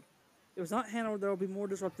handled. If it's not handled, there will be more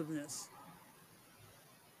disruptiveness.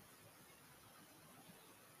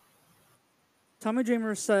 Tommy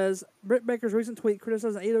Dreamer says Britt Baker's recent tweet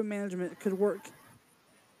criticizing AEW management could work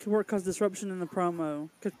cause disruption in the promo.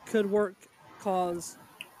 Could work cause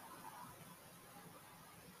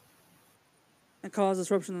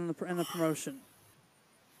disruption in the promotion.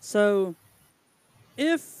 So,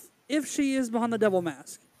 if if she is behind the devil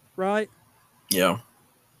mask, right? Yeah.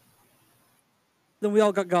 Then we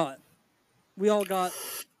all got. We all got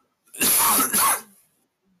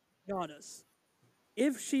goddess.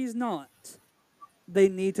 If she's not, they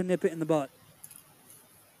need to nip it in the butt.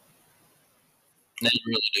 They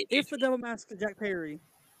really do. If the devil mask is Jack Perry,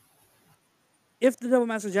 if the devil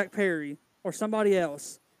mask is Jack Perry or somebody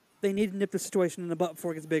else, they need to nip the situation in the butt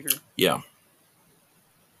before it gets bigger. Yeah.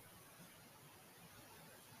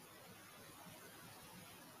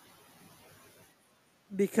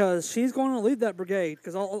 Because she's going to lead that brigade.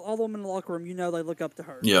 Because all the women in the locker room, they look up to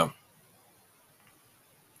her. Yeah.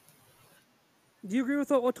 Do you agree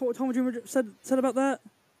with what Tommy Dreamer said about that?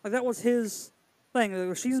 Like, that was his thing.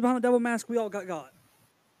 Like, if she's behind a devil mask, we all got.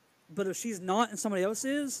 But if she's not and somebody else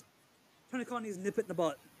is, Tony Khan needs to nip it in the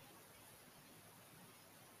butt.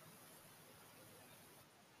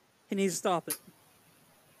 He needs to stop it.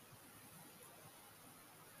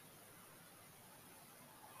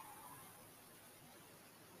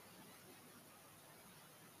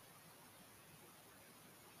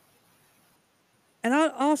 And I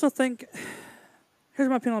also think, here's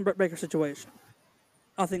my opinion on Britt Baker's situation.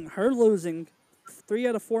 I think her losing 3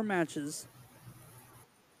 out of 4 matches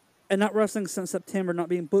and not wrestling since September, not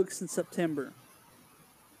being booked since September,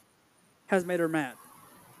 has made her mad.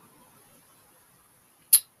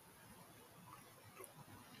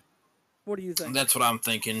 What do you think? That's what I'm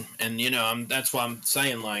thinking. And, that's why I'm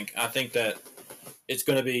saying, like, I think that it's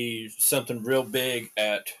going to be something real big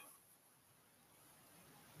at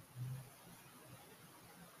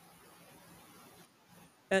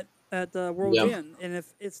the World's End. And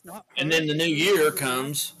if it's not her, and then the new year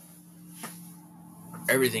comes,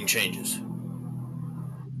 everything changes.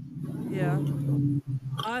 Yeah.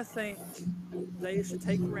 I think they should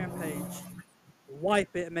take Rampage,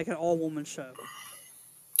 wipe it, and make it an all-woman show.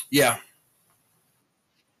 Yeah.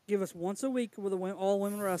 Give us once a week with all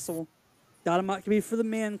women wrestle. Dynamite can be for the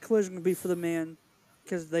men, Collision can be for the men,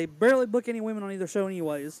 because they barely book any women on either show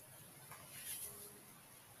anyways.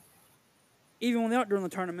 Even when they're out during the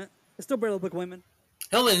tournament, they still barely book women.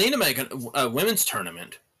 Hell, they need to make a women's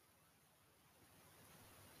tournament.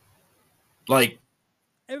 Like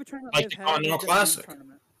every tournament the Continental Classic.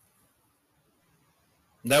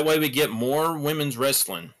 That way we get more women's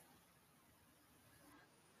wrestling.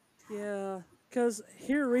 Yeah, because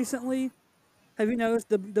here recently, have you noticed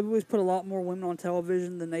the WWE's put a lot more women on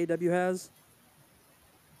television than AEW has?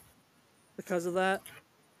 Because of that.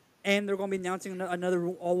 And they're going to be announcing another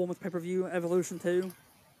all-women's pay-per-view, Evolution 2.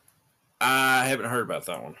 I haven't heard about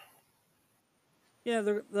that one. Yeah,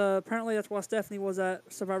 apparently that's why Stephanie was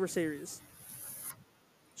at Survivor Series.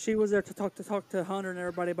 She was there to talk to Hunter and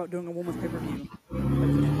everybody about doing a women's pay-per-view.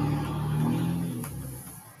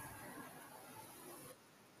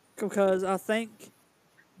 Because I think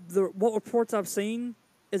what reports I've seen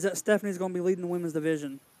is that Stephanie's going to be leading the women's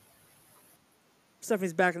division.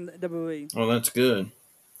 Stephanie's back in the WWE. Well, that's good.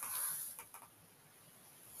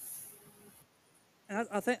 And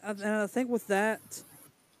I think with that,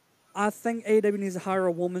 I think AEW needs to hire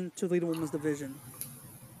a woman to lead a women's division.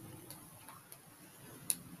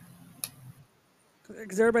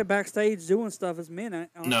 Because everybody backstage doing stuff is men.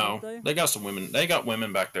 No, they got some women. They got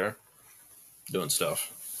women back there doing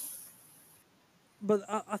stuff. But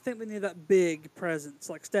I think they need that big presence.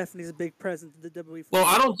 Like Stephanie's a big presence in the WWE. Well,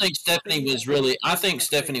 I don't think Stephanie was really. I think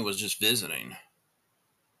Stephanie was just visiting.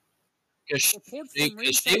 Because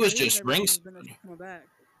she was just ringside.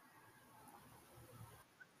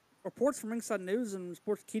 Reports from Ringside News and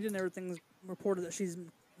Sports Keita and everything's reported that she's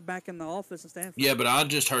back in the office in Stanford. Yeah, but I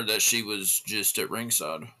just heard that she was just at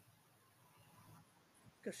ringside.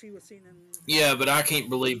 Because she was seen in. Yeah, but I can't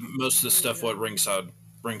believe most of the stuff what ringside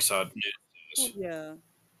news is. Yeah.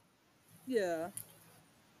 Yeah.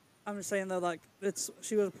 I'm just saying though, like it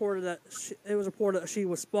was reported that she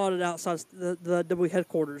was spotted outside the WWE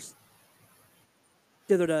headquarters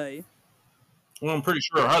the other day. Well, I'm pretty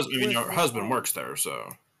sure her husband works there,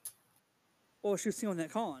 so. Well, she was seen on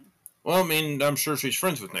Nick Khan. Well, I mean, I'm sure she's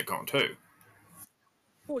friends with Nick Khan too.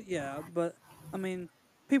 Well, yeah, but I mean,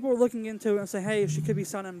 people are looking into it and say, hey, she could be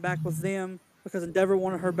signing back with them because Endeavor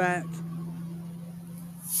wanted her back.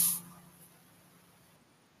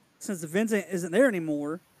 Since Vince isn't there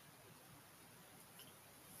anymore,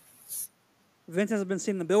 Vince hasn't been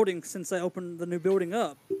seen in the building since they opened the new building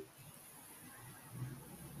up.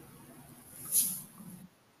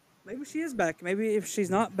 Maybe she is back. Maybe if she's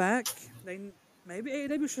not back, maybe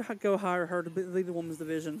AEW should go hire her to lead the women's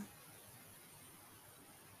division.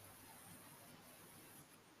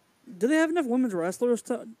 Do they have enough women's wrestlers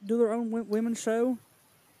to do their own women's show?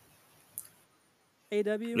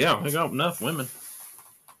 AEW? Yeah, they got enough women.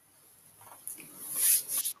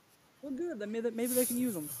 Well, good. Maybe they can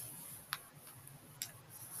use them.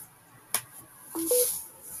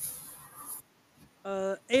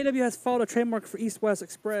 AW has filed a trademark for East West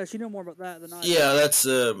Express. You know more about that than I do. Yeah, that's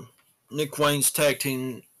Nick Wayne's tag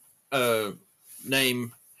team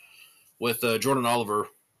name with Jordan Oliver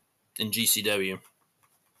in GCW.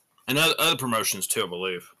 And other promotions too, I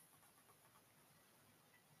believe.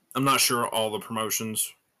 I'm not sure all the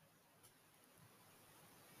promotions.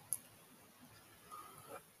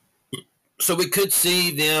 So we could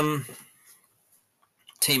see them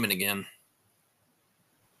teaming again.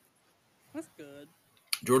 That's good.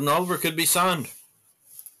 Jordan Oliver could be signed.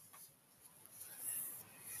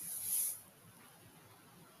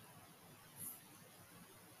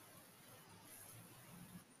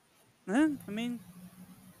 I mean,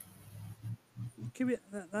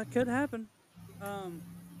 that could happen.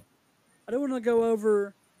 I do want to go over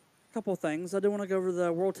a couple things. I do want to go over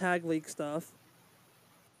the World Tag League stuff.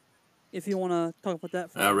 If you want to talk about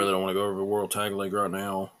that for I really don't want to go over the World Tag League right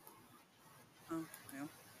now. Oh, yeah.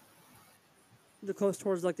 They're close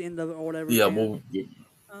towards like the end of it or whatever. Yeah, well,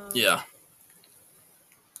 yeah.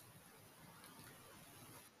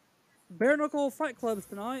 Bare Knuckle Fight Clubs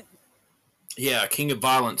tonight. Yeah, King of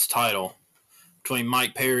Violence title between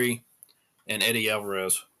Mike Perry and Eddie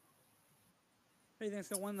Alvarez. Who do you think's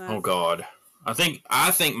gonna win that? Oh God, I think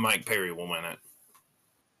Mike Perry will win it.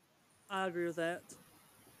 I agree with that.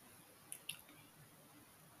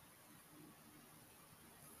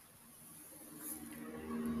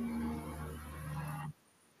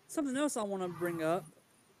 Something else I want to bring up.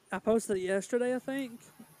 I posted it yesterday, I think.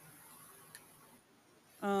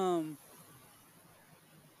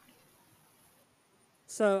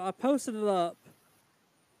 So I posted it up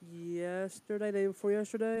yesterday, day before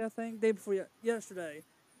yesterday, I think. Day before yesterday.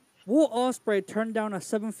 Will Ospreay turned down a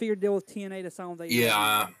 7-figure deal with TNA to sign with AEW.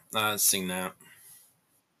 Yeah, I've seen that.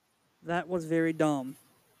 That was very dumb.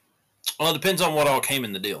 Well, it depends on what all came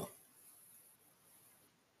in the deal.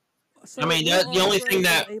 So I mean, the only thing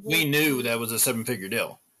that we knew that was a 7-figure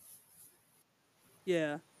deal.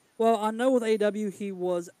 Yeah. Well, I know with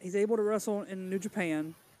AEW he's able to wrestle in New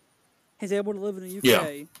Japan. He's able to live in the UK.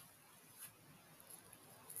 Yeah.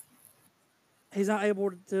 He's not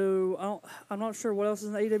able to. I'm not sure what else is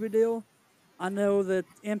in the AEW deal. I know that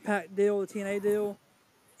Impact deal, the TNA deal,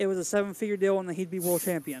 it was a 7-figure deal, and that he'd be world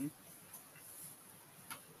champion.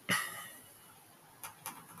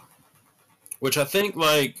 Which I think,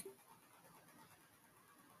 like,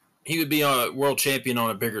 he would be a world champion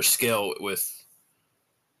on a bigger scale with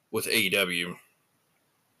AEW.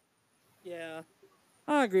 Yeah,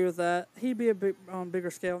 I agree with that. He'd be on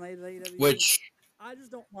bigger scale than AEW. Which I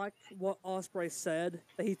just don't like what Ospreay said,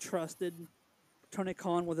 that he trusted Tony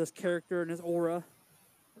Khan with his character and his aura.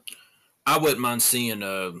 I wouldn't mind seeing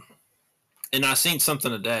and I seen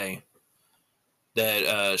something today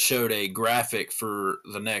that showed a graphic for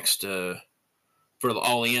the next for the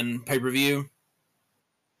All In pay-per-view.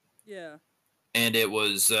 Yeah. And it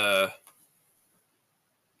was the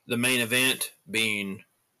main event being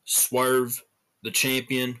Swerve, the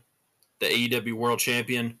champion, the AEW World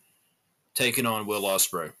Champion, taking on Will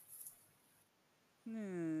Ospreay.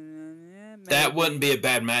 Yeah, that wouldn't be a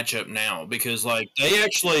bad matchup now because, like, they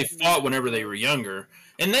actually fought whenever they were younger,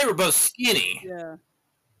 and they were both skinny. Yeah.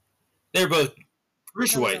 They were both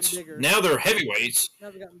cruiserweights. Now they're heavyweights,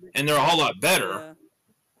 and they're a whole lot better.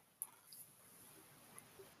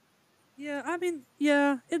 Yeah, I mean,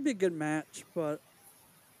 yeah, it'd be a good match, but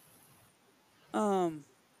I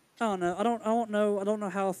don't know. I don't know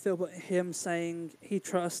how I feel about him saying he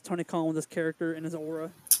trusts Tony Khan with his character and his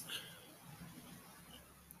aura.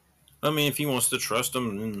 I mean, if he wants to trust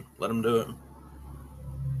him, then let him do it.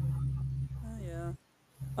 Yeah.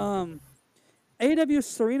 AEW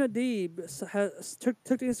Serena Deeb took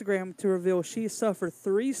to Instagram to reveal she suffered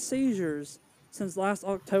 3 seizures since last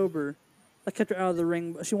October that kept her out of the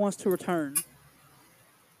ring, but she wants to return.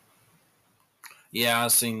 Yeah,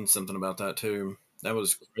 I've seen something about that too. That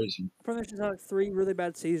was crazy. Apparently she's had 3 really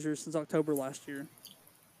bad seizures since October last year.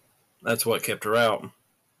 That's what kept her out.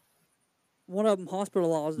 One of them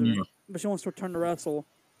hospitalized her, but she wants to return to wrestle.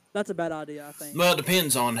 That's a bad idea, I think. Well, it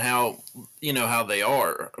depends on how they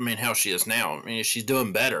are. I mean, how she is now. I mean, if she's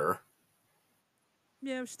doing better.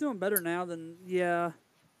 Yeah, if she's doing better now, then yeah.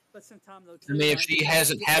 But at the same time, though, too, I mean, if she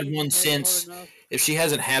hasn't had one since, if she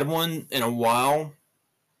hasn't had one in a while.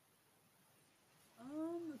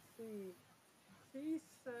 Let's see. She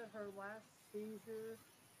said her last seizure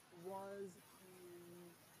was in.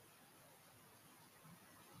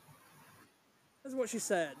 This is what she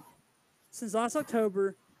said. Since last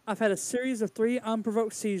October, I've had a series of 3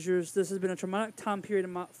 unprovoked seizures. This has been a traumatic time period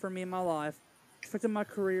for me in my life. It's affected my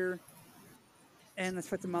career. and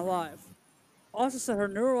affected my life. Also said her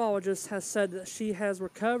neurologist has said that she has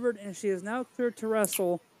recovered and she is now cleared to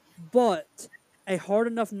wrestle, but a hard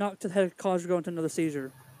enough knock to the head caused her to go into another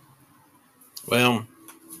seizure. Well,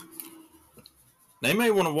 they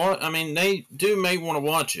may want to watch. I mean, they may want to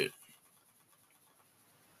watch it.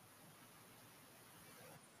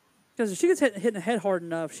 Because if she gets hit in the head hard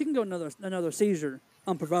enough, she can go another seizure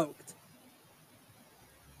unprovoked.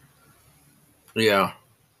 Yeah.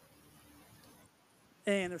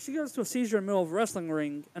 And if she goes to a seizure in the middle of a wrestling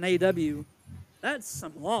ring, an AEW, that's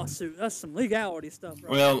some lawsuit. That's some legality stuff.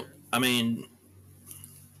 Right Well, there. I mean,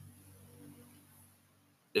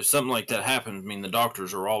 if something like that happens, I mean, the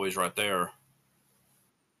doctors are always right there.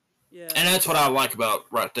 Yeah. And that's what I like about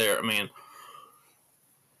right there. I mean,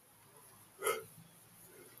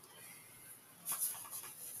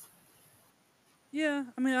 yeah,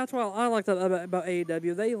 I mean that's why I like that about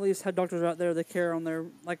AEW. They at least had doctors out there that care on their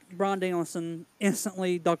like Bryan Danielson.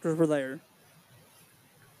 Instantly, doctors were there.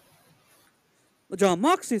 The John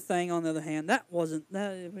Moxley thing, on the other hand, that wasn't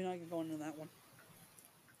that. We're not even going into that one.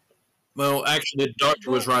 well, actually, the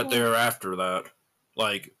doctor was But right there after that.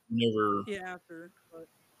 Like, never. Yeah, after. But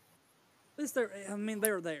at least they're. I mean,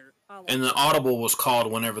 they were there. And the audible was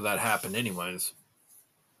called whenever that happened, anyways.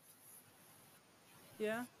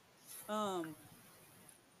 Yeah.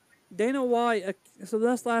 Dana White. So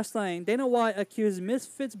that's the last thing. Dana White accused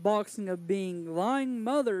Misfits Boxing of being lying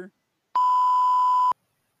mother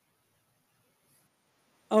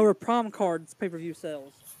over prom cards pay-per-view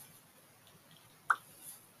sales.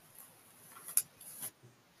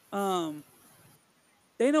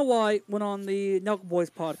 Dana White went on the Knuckle Boys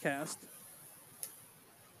podcast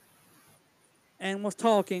and was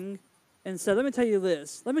talking and said, "Let me tell you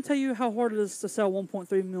this. Let me tell you how hard it is to sell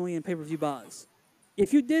 1.3 million pay-per-view buys.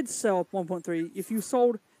 If you did sell 1.3, if you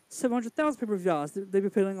sold 700,000 pay-per-view buys, they'd be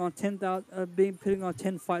putting on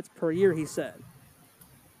 10 fights per year," he said.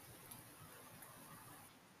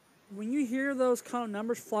 When you hear those kind of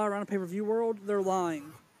numbers fly around a pay-per-view world, they're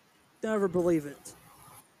lying. Don't ever believe it.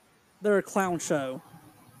 They're a clown show.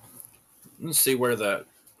 Let's see where that.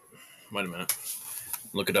 Wait a minute.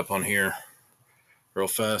 Look it up on here real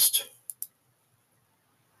fast.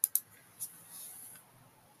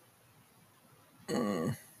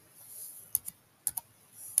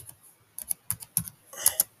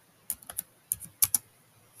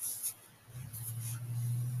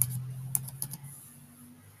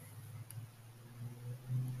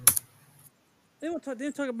 They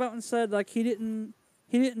talk about and said like he didn't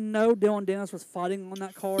know Dylan Dennis was fighting on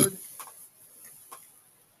that card.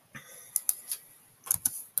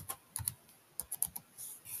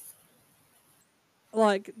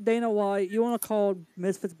 Like Dana White, you want to call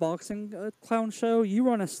Misfits Boxing a clown show? You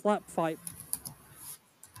run a slap fight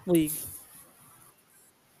league.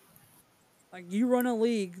 Like you run a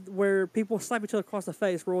league where people slap each other across the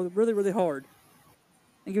face really, really hard,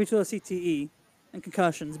 and give each other CTE and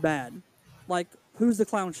concussions bad. Like who's the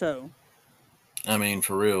clown show? I mean,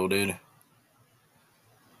 for real, dude.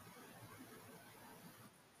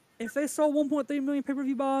 If they sold 1.3 million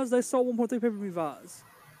pay-per-view buys, they sold 1.3 pay-per-view buys.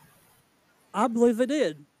 I believe they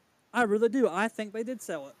did. I really do. I think they did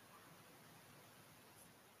sell it.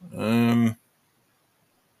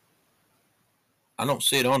 I don't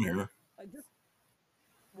see it on here.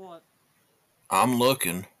 What? I'm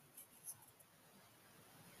looking.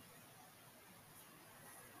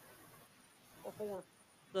 Before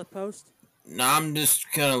the post? No, I'm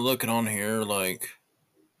just kind of looking on here, like.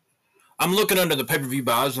 I'm looking under the pay-per-view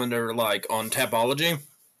buys under, like, on Tapology.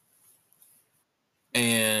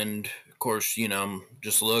 And, of course, you know, I'm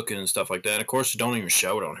just looking and stuff like that. And of course, it don't even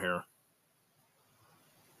show it on here.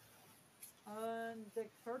 Did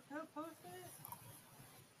Curto post it?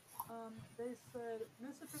 They said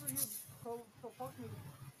Mississippi sold approximately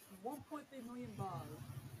 1.3 million buys.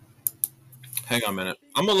 Hang on a minute.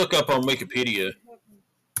 I'm going to look up on Wikipedia.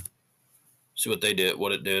 See what they did,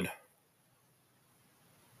 what it did.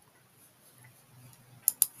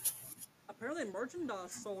 Apparently,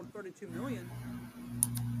 merchandise sold 32 million.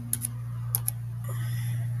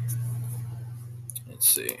 Let's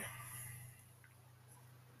see.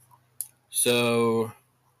 So.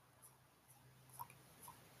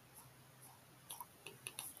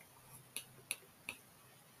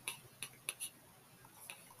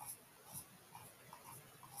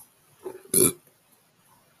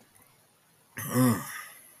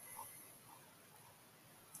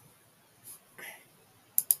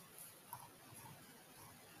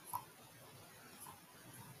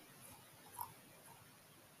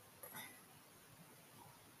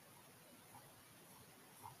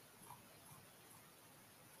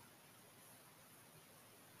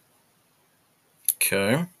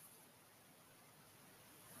 Okay.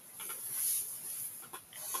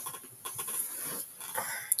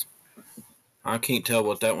 I can't tell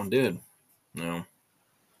what that one did. No.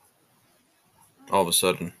 All of a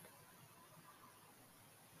sudden.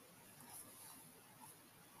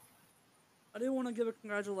 I do want to give a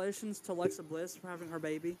congratulations to Alexa Bliss for having her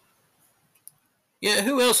baby. Yeah,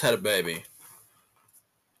 who else had a baby?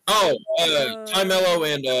 Oh, Ty Mello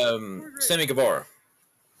and Sammy Guevara.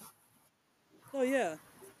 Oh yeah.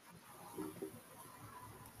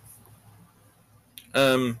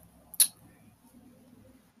 Um,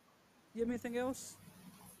 You have anything else?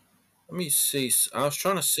 let me see. I was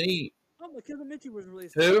trying to see Oh, Mackenzie Mitchell was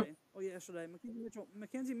released who. yesterday. Oh yeah, yesterday.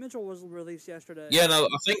 Mackenzie Mitchell was released yesterday. Yeah, no,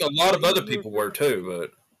 I think a lot of He's other the newest people were member. too,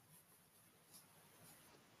 but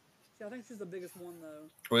See, I think she's the biggest one though.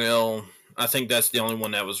 well, I think that's the only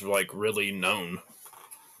one that was like really known.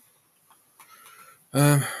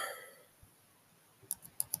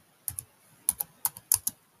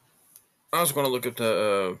 I was going to look at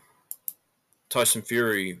the Tyson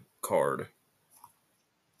Fury card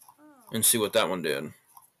Oh. and see what that one did.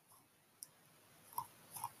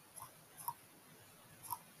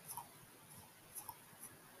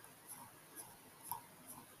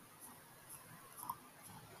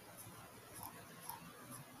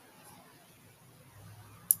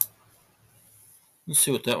 Let's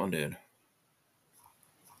see what that one did.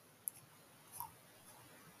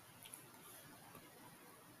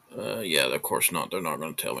 Yeah, of course not. They're not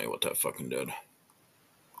going to tell me what that fucking did.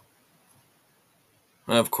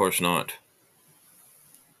 Of course not.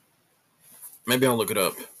 Maybe I'll look it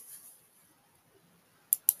up.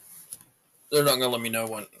 They're not going to let me know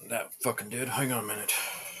what that fucking did. Hang on a minute.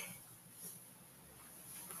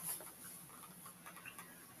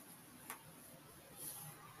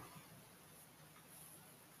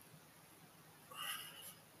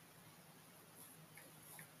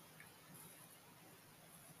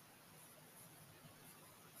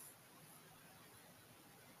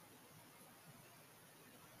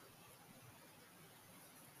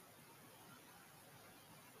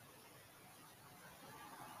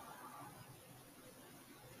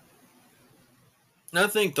 I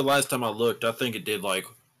think the last time I looked, I think it did like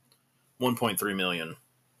 1.3 million.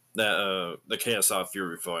 That the KSI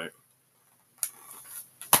Fury fight.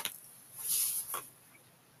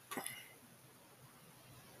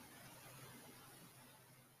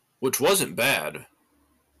 Which wasn't bad.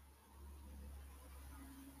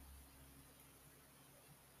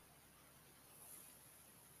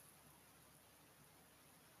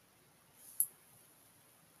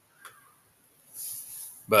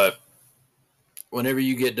 But whenever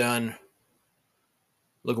you get done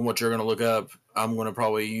looking what you're going to look up, I'm going to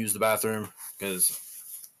probably use the bathroom because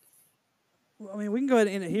Well, I mean, we can go ahead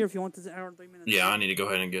and end it here if you want. This hour and 3 minutes. yeah, I need to go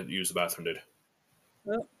ahead and use the bathroom, dude.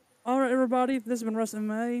 Well, all right, everybody. This has been Wrestling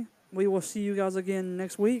May. We will see you guys again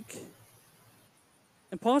next week,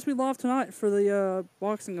 and possibly live tonight for the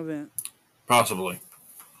boxing event. Possibly.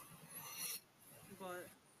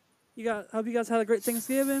 But hope you guys had a great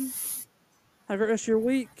Thanksgiving. Have a great rest of your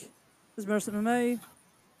week. This has been Wrestling May.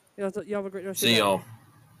 You have a great rest of your See day. y'all.